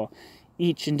law,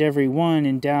 each and every one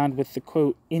endowed with the,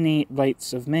 quote, innate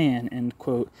rights of man, end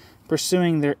quote,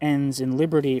 pursuing their ends in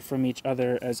liberty from each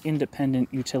other as independent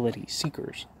utility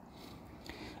seekers.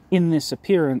 In this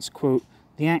appearance, quote,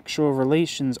 the actual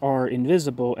relations are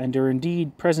invisible and are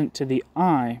indeed present to the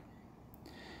eye,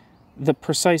 the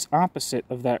precise opposite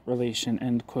of that relation,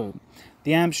 end quote.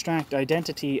 The abstract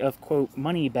identity of, quote,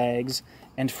 money bags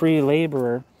and free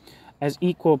laborer as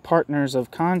equal partners of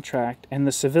contract and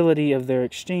the civility of their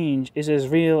exchange is as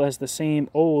real as the same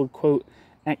old, quote,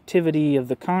 activity of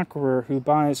the conqueror who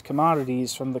buys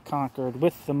commodities from the conquered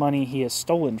with the money he has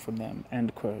stolen from them,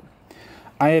 end quote.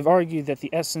 I have argued that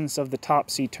the essence of the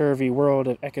topsy-turvy world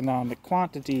of economic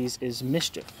quantities is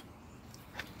mischief.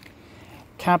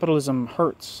 Capitalism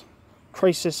hurts.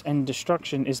 Crisis and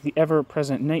destruction is the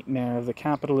ever-present nightmare of the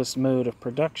capitalist mode of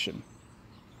production.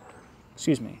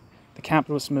 The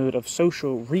capitalist mode of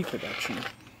social reproduction.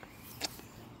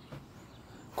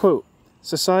 Quote,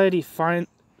 society finds...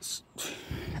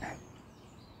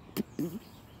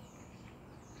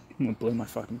 I'm going to blow my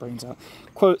fucking brains out.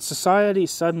 Quote, society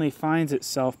suddenly finds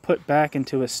itself put back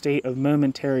into a state of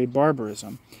momentary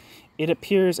barbarism. It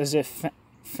appears as if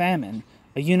famine,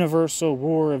 a universal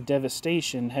war of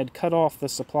devastation, had cut off the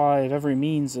supply of every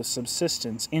means of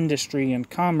subsistence. Industry and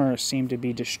commerce seem to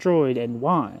be destroyed, and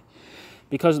why?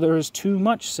 Because there is too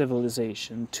much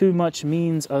civilization, too much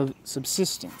means of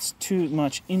subsistence, too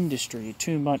much industry,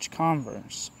 too much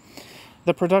commerce.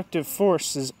 The productive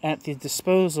forces at the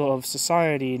disposal of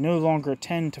society no longer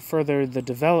tend to further the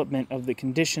development of the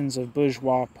conditions of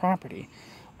bourgeois property.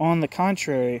 On the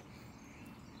contrary,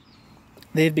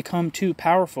 they have become too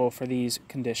powerful for these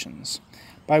conditions,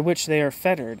 by which they are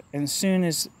fettered, and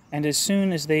as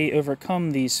soon as they overcome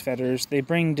these fetters, they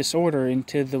bring disorder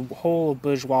into the whole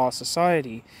bourgeois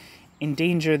society,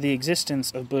 endanger the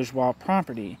existence of bourgeois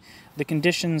property. The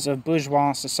conditions of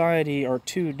bourgeois society are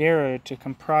too narrow to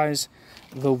comprise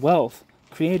the wealth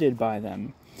created by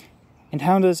them. And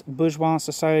how does bourgeois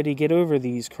society get over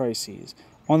these crises?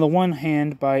 On the one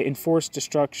hand, by enforced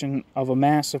destruction of a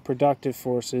mass of productive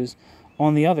forces,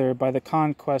 on the other, by the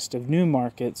conquest of new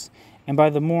markets, and by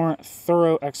the more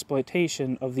thorough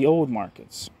exploitation of the old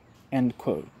markets. End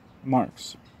quote.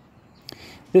 Marx.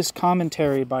 This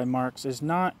commentary by Marx is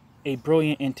not a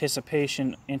brilliant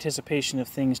anticipation of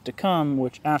things to come,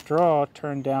 which, after all,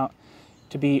 turned out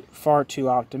to be far too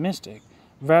optimistic.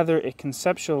 Rather, it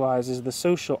conceptualizes the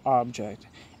social object,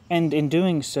 and in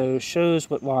doing so shows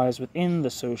what lies within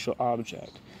the social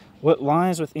object. What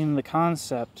lies within the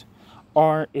concept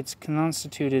are its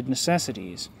constituted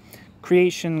necessities.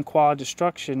 Creation qua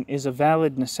destruction is a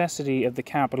valid necessity of the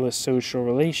capitalist social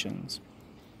relations.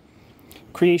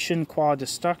 Creation qua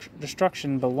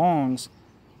destruction belongs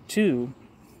to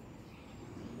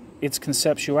its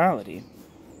conceptuality,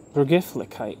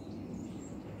 Begrifflichkeit.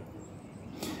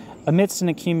 Amidst an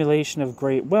accumulation of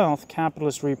great wealth,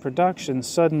 capitalist reproduction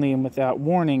suddenly and without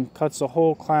warning cuts a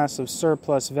whole class of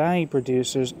surplus value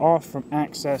producers off from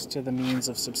access to the means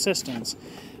of subsistence,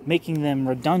 making them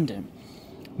redundant.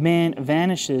 Man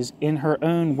vanishes in her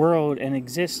own world and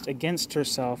exists against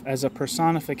herself as a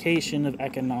personification of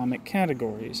economic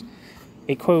categories.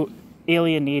 A, quote,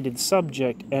 alienated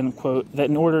subject, end quote, that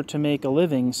in order to make a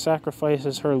living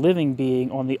sacrifices her living being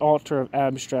on the altar of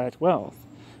abstract wealth.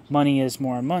 Money is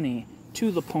more money, to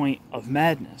the point of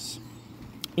madness.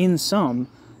 In sum,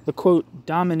 the, quote,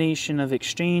 domination of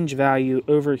exchange value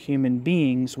over human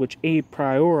beings, which a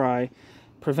priori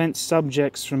prevents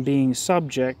subjects from being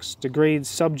subjects, degrades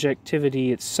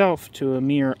subjectivity itself to a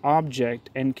mere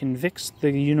object, and convicts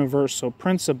the universal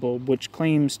principle which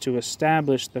claims to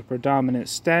establish the predominant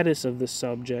status of the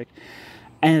subject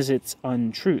as its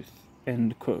untruth,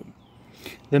 end quote.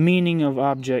 The meaning of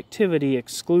objectivity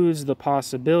excludes the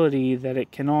possibility that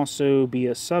it can also be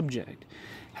a subject.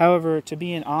 However, to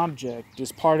be an object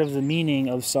is part of the meaning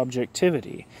of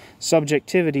subjectivity.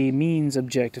 Subjectivity means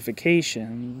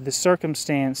objectification. The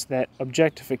circumstance that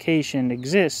objectification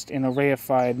exists in a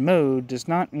reified mode does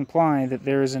not imply that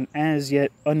there is an as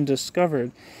yet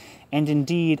undiscovered and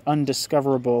indeed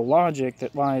undiscoverable logic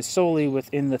that lies solely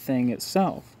within the thing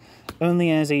itself.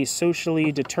 Only as a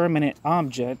socially determinate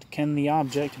object can the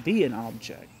object be an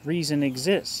object. Reason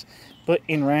exists, but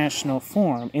in rational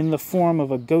form, in the form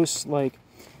of a ghost-like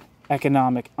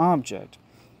economic object.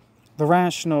 The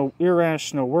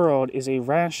irrational world is a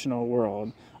rational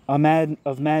world,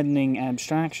 of maddening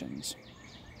abstractions.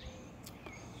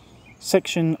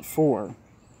 Section 4.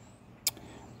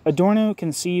 Adorno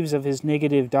conceives of his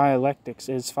negative dialectics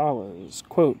as follows,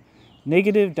 quote,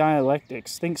 negative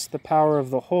dialectics thinks the power of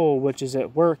the whole which is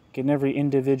at work in every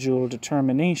individual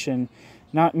determination,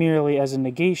 not merely as a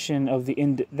negation of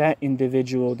that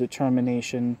individual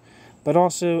determination, but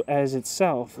also as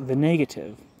itself the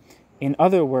negative, in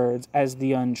other words, as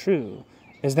the untrue,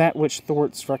 as that which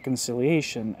thwarts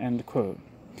reconciliation, end quote.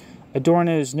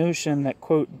 Adorno's notion that,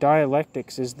 quote,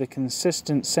 dialectics is the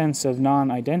consistent sense of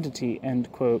non-identity,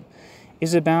 end quote,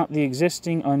 is about the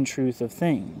existing untruth of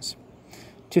things.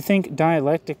 To think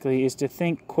dialectically is to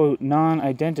think, quote,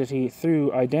 non-identity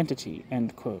through identity,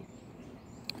 end quote.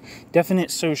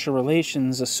 Definite social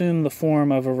relations assume the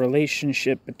form of a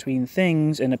relationship between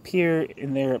things and appear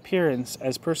in their appearance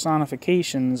as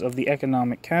personifications of the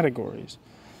economic categories.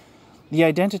 The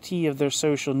identity of their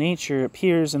social nature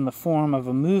appears in the form of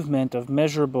a movement of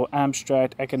measurable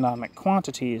abstract economic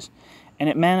quantities, and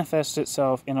it manifests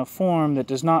itself in a form that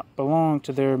does not belong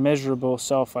to their measurable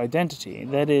self-identity,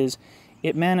 that is,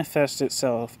 it manifests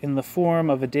itself in the form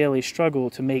of a daily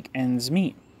struggle to make ends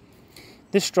meet.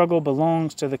 This struggle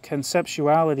belongs to the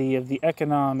conceptuality of the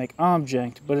economic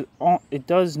object, but it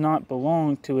does not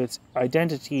belong to its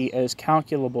identity as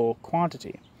calculable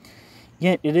quantity.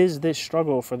 Yet it is this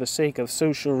struggle for the sake of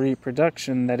social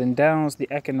reproduction that endows the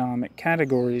economic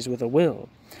categories with a will.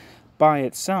 By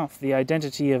itself, the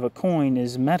identity of a coin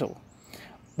is metal.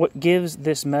 What gives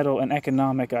this metal an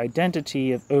economic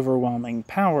identity of overwhelming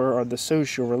power are the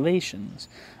social relations,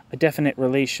 a definite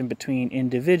relation between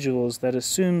individuals that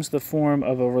assumes the form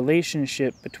of a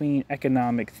relationship between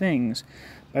economic things,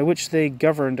 by which they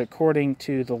governed according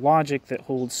to the logic that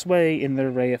holds sway in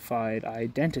their reified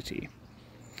identity.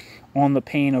 On the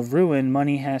pain of ruin,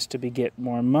 money has to beget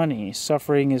more money.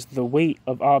 Suffering is the weight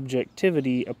of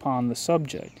objectivity upon the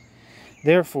subject.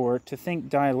 Therefore, to think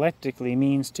dialectically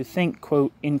means to think,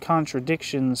 quote, in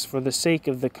contradictions for the sake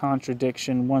of the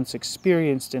contradiction once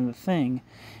experienced in the thing,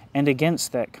 and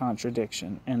against that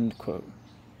contradiction, end quote.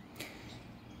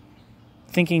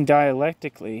 Thinking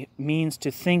dialectically means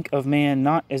to think of man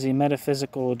not as a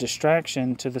metaphysical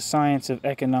distraction to the science of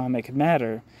economic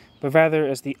matter, but rather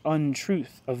as the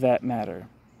untruth of that matter.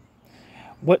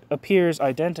 What appears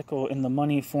identical in the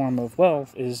money form of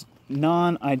wealth is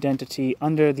non-identity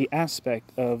under the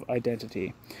aspect of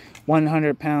identity.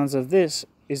 100 pounds of this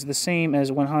is the same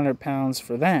as 100 pounds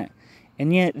for that,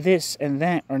 and yet this and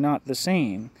that are not the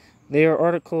same. They are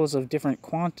articles of different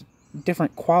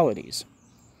qualities.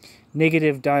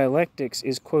 Negative dialectics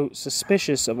is, quote,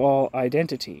 suspicious of all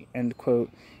identity, end quote,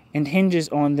 and hinges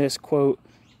on this, quote,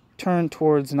 turn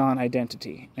towards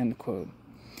non-identity, end quote.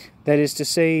 That is to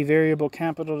say, variable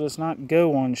capital does not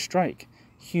go on strike.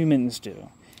 Humans do.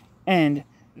 And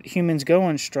humans go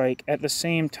on strike at the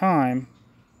same time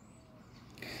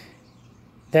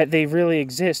that they really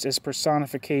exist as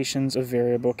personifications of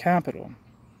variable capital.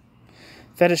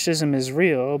 Fetishism is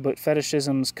real, but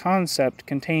fetishism's concept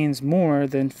contains more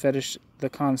than the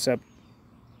concept.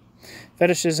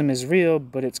 Fetishism is real,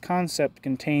 but its concept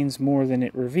contains more than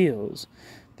it reveals.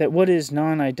 That what is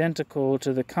non-identical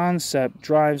to the concept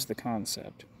drives the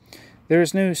concept. There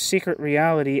is no secret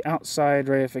reality outside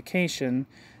reification,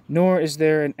 nor is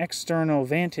there an external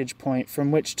vantage point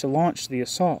from which to launch the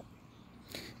assault.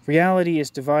 Reality is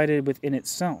divided within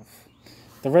itself.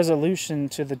 The resolution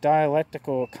to the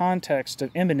dialectical context of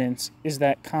immanence is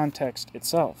that context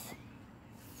itself.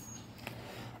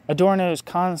 Adorno's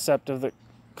concept of the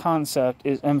concept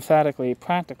is emphatically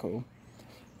practical.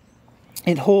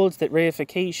 It holds that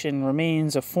reification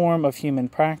remains a form of human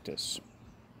practice.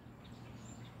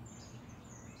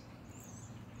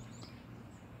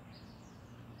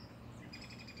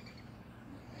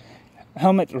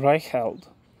 Helmut Reichheld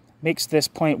makes this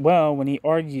point well when he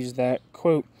argues that,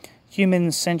 quote,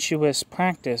 human sensuous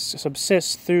practice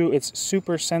subsists through its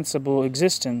supersensible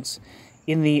existence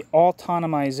in the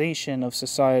autonomization of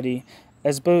society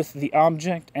as both the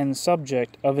object and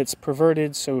subject of its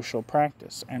perverted social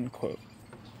practice, end quote.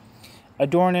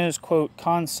 Adorno's, quote,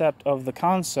 concept of the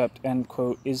concept, end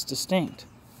quote, is distinct.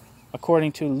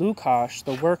 According to Lukács,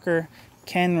 the worker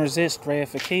can resist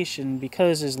reification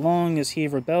because as long as he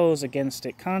rebels against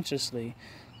it consciously,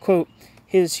 quote,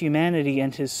 his humanity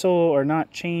and his soul are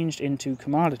not changed into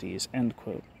commodities, end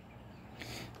quote.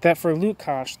 That for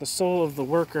Lukács, the soul of the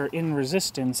worker in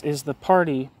resistance is the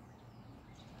party.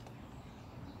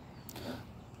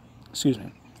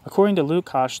 According to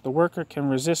Lukács, the worker can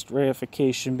resist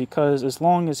reification because as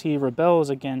long as he rebels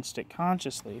against it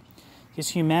consciously, his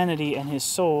humanity and his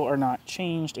soul are not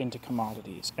changed into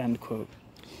commodities, end quote.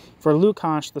 For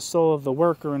Lukács, the soul of the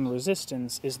worker in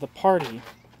resistance is the party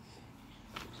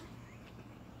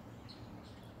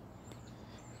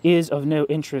is of no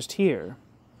interest here.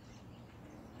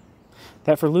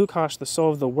 That for Lukács, the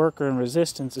soul of the worker in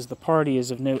resistance is the party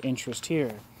is of no interest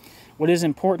here. What is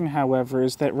important, however,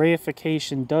 is that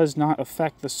reification does not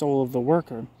affect the soul of the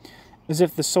worker, as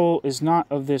if the soul is not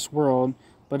of this world,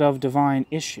 but of divine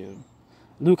issue.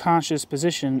 Lukács'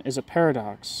 position is a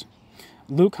paradox.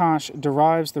 Lukács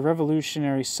derives the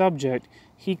revolutionary subject,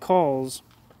 he calls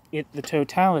it the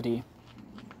totality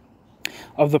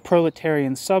of the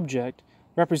proletarian subject,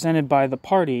 represented by the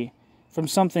party, from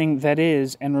something that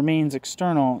is and remains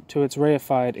external to its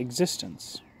reified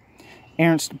existence.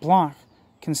 Ernst Bloch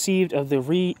conceived of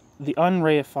the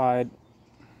unreified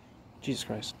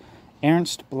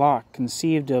Ernst Bloch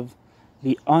conceived of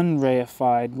the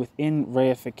unreified within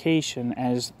reification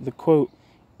as the, quote,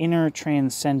 inner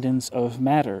transcendence of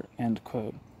matter, end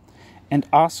quote. And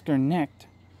Oscar Necht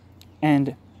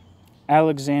and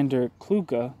Alexander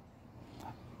Kluge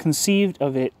conceived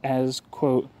of it as,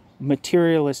 quote,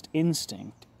 materialist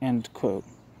instinct, end quote.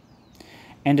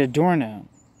 And Adorno,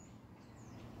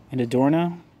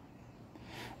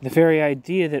 the very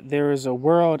idea that there is a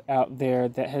world out there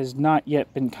that has not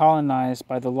yet been colonized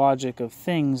by the logic of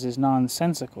things is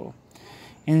nonsensical.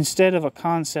 Instead of a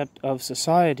concept of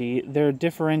society, there are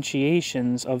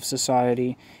differentiations of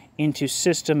society into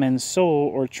system and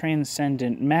soul, or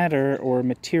transcendent matter, or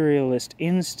materialist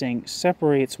instinct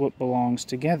separates what belongs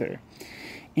together.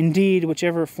 Indeed,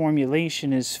 whichever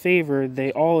formulation is favored,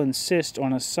 they all insist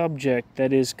on a subject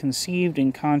that is conceived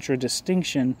in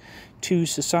contradistinction to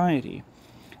society.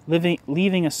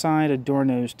 Leaving aside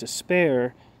Adorno's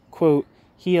despair, quote,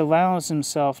 he allows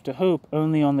himself to hope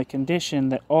only on the condition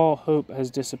that all hope has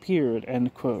disappeared,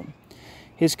 end quote.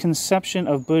 His conception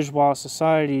of bourgeois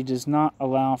society does not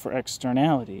allow for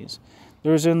externalities.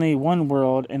 There is only one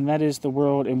world, and that is the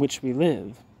world in which we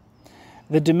live.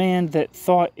 The demand that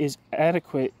thought is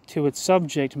adequate to its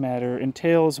subject matter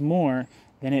entails more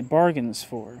than it bargains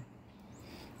for.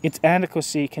 Its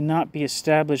adequacy cannot be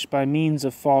established by means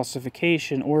of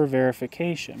falsification or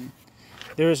verification.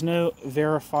 There is no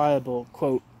verifiable,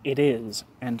 quote, it is,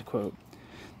 end quote.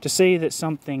 To say that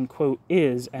something, quote,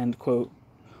 is, end quote,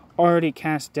 already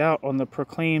cast doubt on the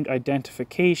proclaimed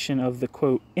identification of the,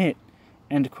 quote, it,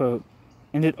 end quote,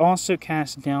 and it also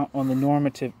casts doubt on the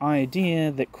normative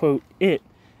idea that, quote, it,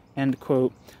 end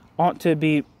quote, ought to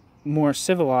be more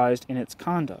civilized in its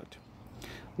conduct.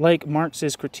 Like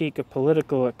Marx's critique of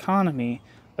political economy,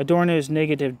 Adorno's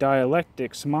negative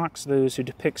dialectics mocks those who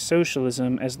depict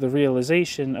socialism as the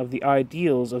realization of the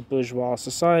ideals of bourgeois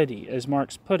society, as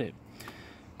Marx put it.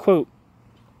 Quote,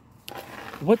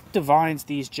 what divides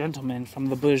these gentlemen from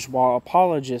the bourgeois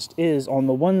apologist is, on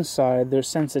the one side, their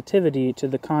sensitivity to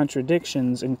the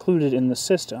contradictions included in the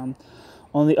system,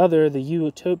 On the other, the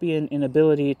utopian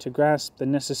inability to grasp the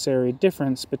necessary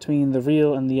difference between the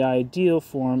real and the ideal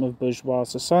form of bourgeois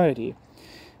society,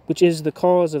 which is the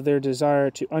cause of their desire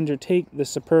to undertake the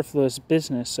superfluous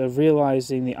business of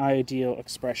realizing the ideal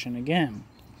expression again,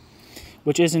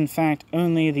 which is in fact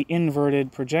only the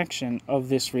inverted projection of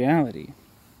this reality."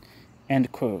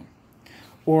 End quote.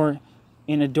 Or,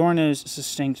 in Adorno's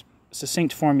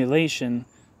succinct formulation,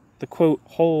 the quote,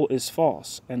 "whole is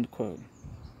false." End quote.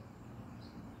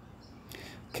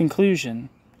 Conclusion.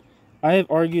 I have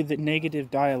argued that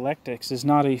negative dialectics is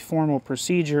not a formal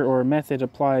procedure or a method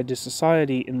applied to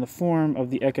society in the form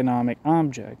of the economic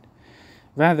object.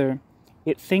 Rather,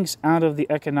 it thinks out of the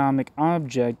economic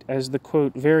object as the,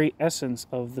 quote, "very essence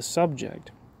of the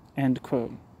subject." End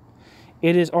quote.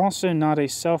 It is also not a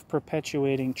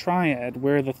self-perpetuating triad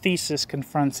where the thesis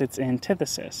confronts its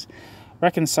antithesis,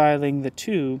 reconciling the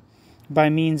two by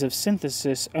means of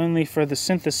synthesis only for the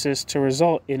synthesis to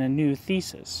result in a new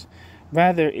thesis.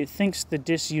 Rather, it thinks the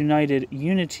disunited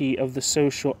unity of the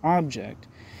social object,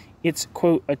 its,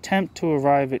 quote, "attempt to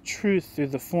arrive at truth through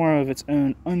the form of its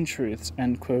own untruths,"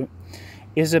 end quote,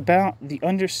 is about the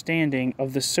understanding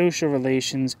of the social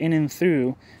relations in and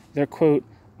through their, quote,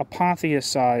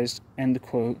 "apotheosized," end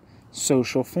quote,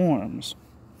 social forms.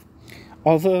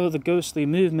 Although the ghostly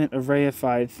movement of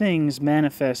reified things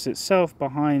manifests itself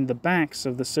behind the backs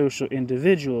of the social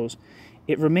individuals,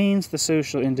 it remains the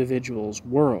social individual's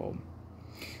world.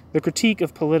 The critique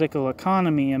of political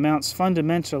economy amounts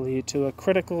fundamentally to a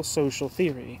critical social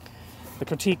theory. The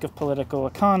critique of political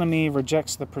economy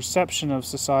rejects the perception of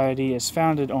society as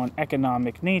founded on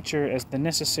economic nature as the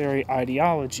necessary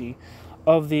ideology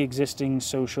of the existing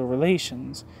social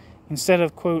relations. Instead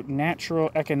of, quote, "natural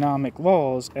economic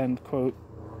laws," end quote,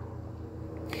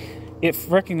 it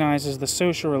recognizes the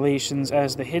social relations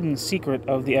as the hidden secret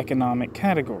of the economic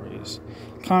categories.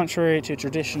 Contrary to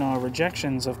traditional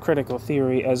rejections of critical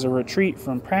theory as a retreat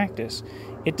from practice,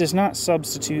 it does not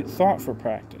substitute thought for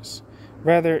practice.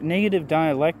 Rather, negative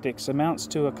dialectics amounts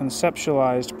to a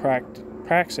conceptualized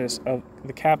praxis of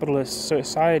the capitalist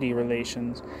society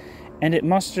relations, and it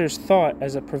musters thought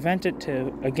as a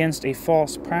preventative against a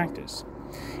false practice.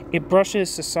 It brushes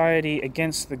society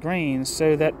against the grain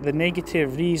so that the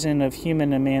negative reason of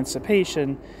human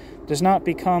emancipation does not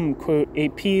become, quote, "a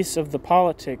piece of the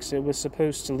politics it was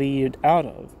supposed to lead out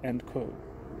of," end quote.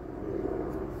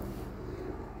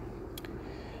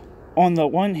 On the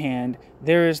one hand,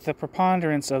 there is the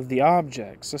preponderance of the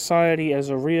object, society as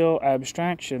a real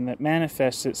abstraction that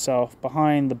manifests itself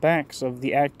behind the backs of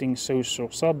the acting social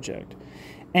subject.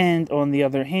 And, on the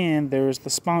other hand, there is the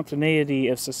spontaneity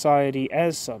of society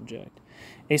as subject,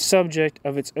 a subject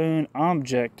of its own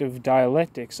objective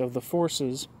dialectics of the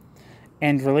forces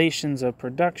and relations of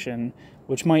production,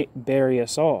 which might bury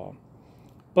us all,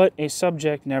 but a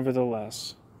subject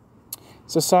nevertheless.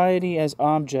 Society as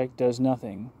object does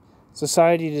nothing.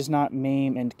 Society does not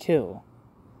maim and kill.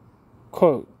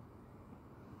 Quote,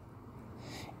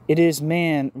 "It is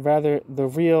man, rather the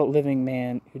real living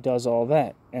man, who does all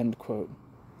that," end quote,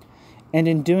 and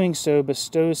in doing so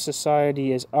bestows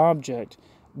society as object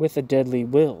with a deadly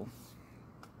will.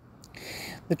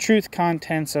 The truth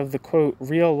contents of the, quote,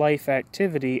 "real-life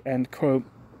activity," end quote,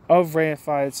 of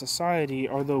reified society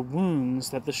are the wounds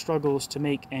that the struggles to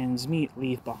make ends meet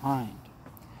leave behind.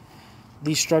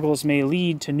 These struggles may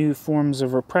lead to new forms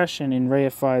of repression in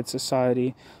reified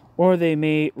society, or they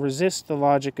may resist the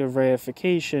logic of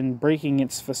reification, breaking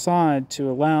its facade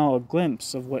to allow a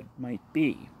glimpse of what might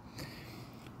be.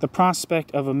 The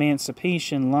prospect of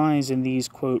emancipation lies in these,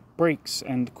 quote, "breaks,"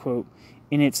 end quote,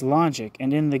 in its logic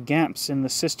and in the gaps in the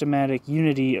systematic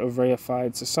unity of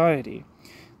reified society.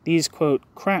 These, quote,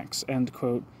 "cracks," end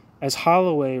quote, as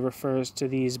Holloway refers to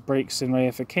these breaks in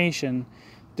reification,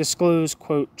 disclose,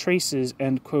 quote, "traces,"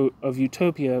 end quote, of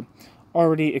utopia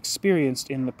already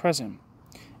experienced in the present.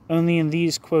 Only in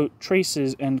these, quote,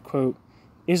 "traces," end quote,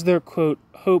 is there, quote,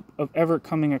 "hope of ever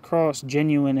coming across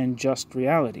genuine and just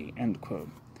reality," end quote.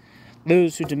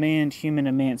 Those who demand human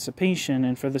emancipation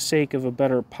and for the sake of a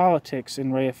better politics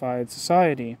in reified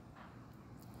society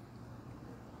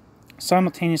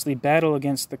simultaneously battle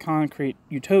against the concrete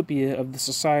utopia of the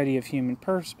society of human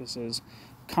purposes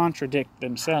contradict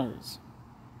themselves.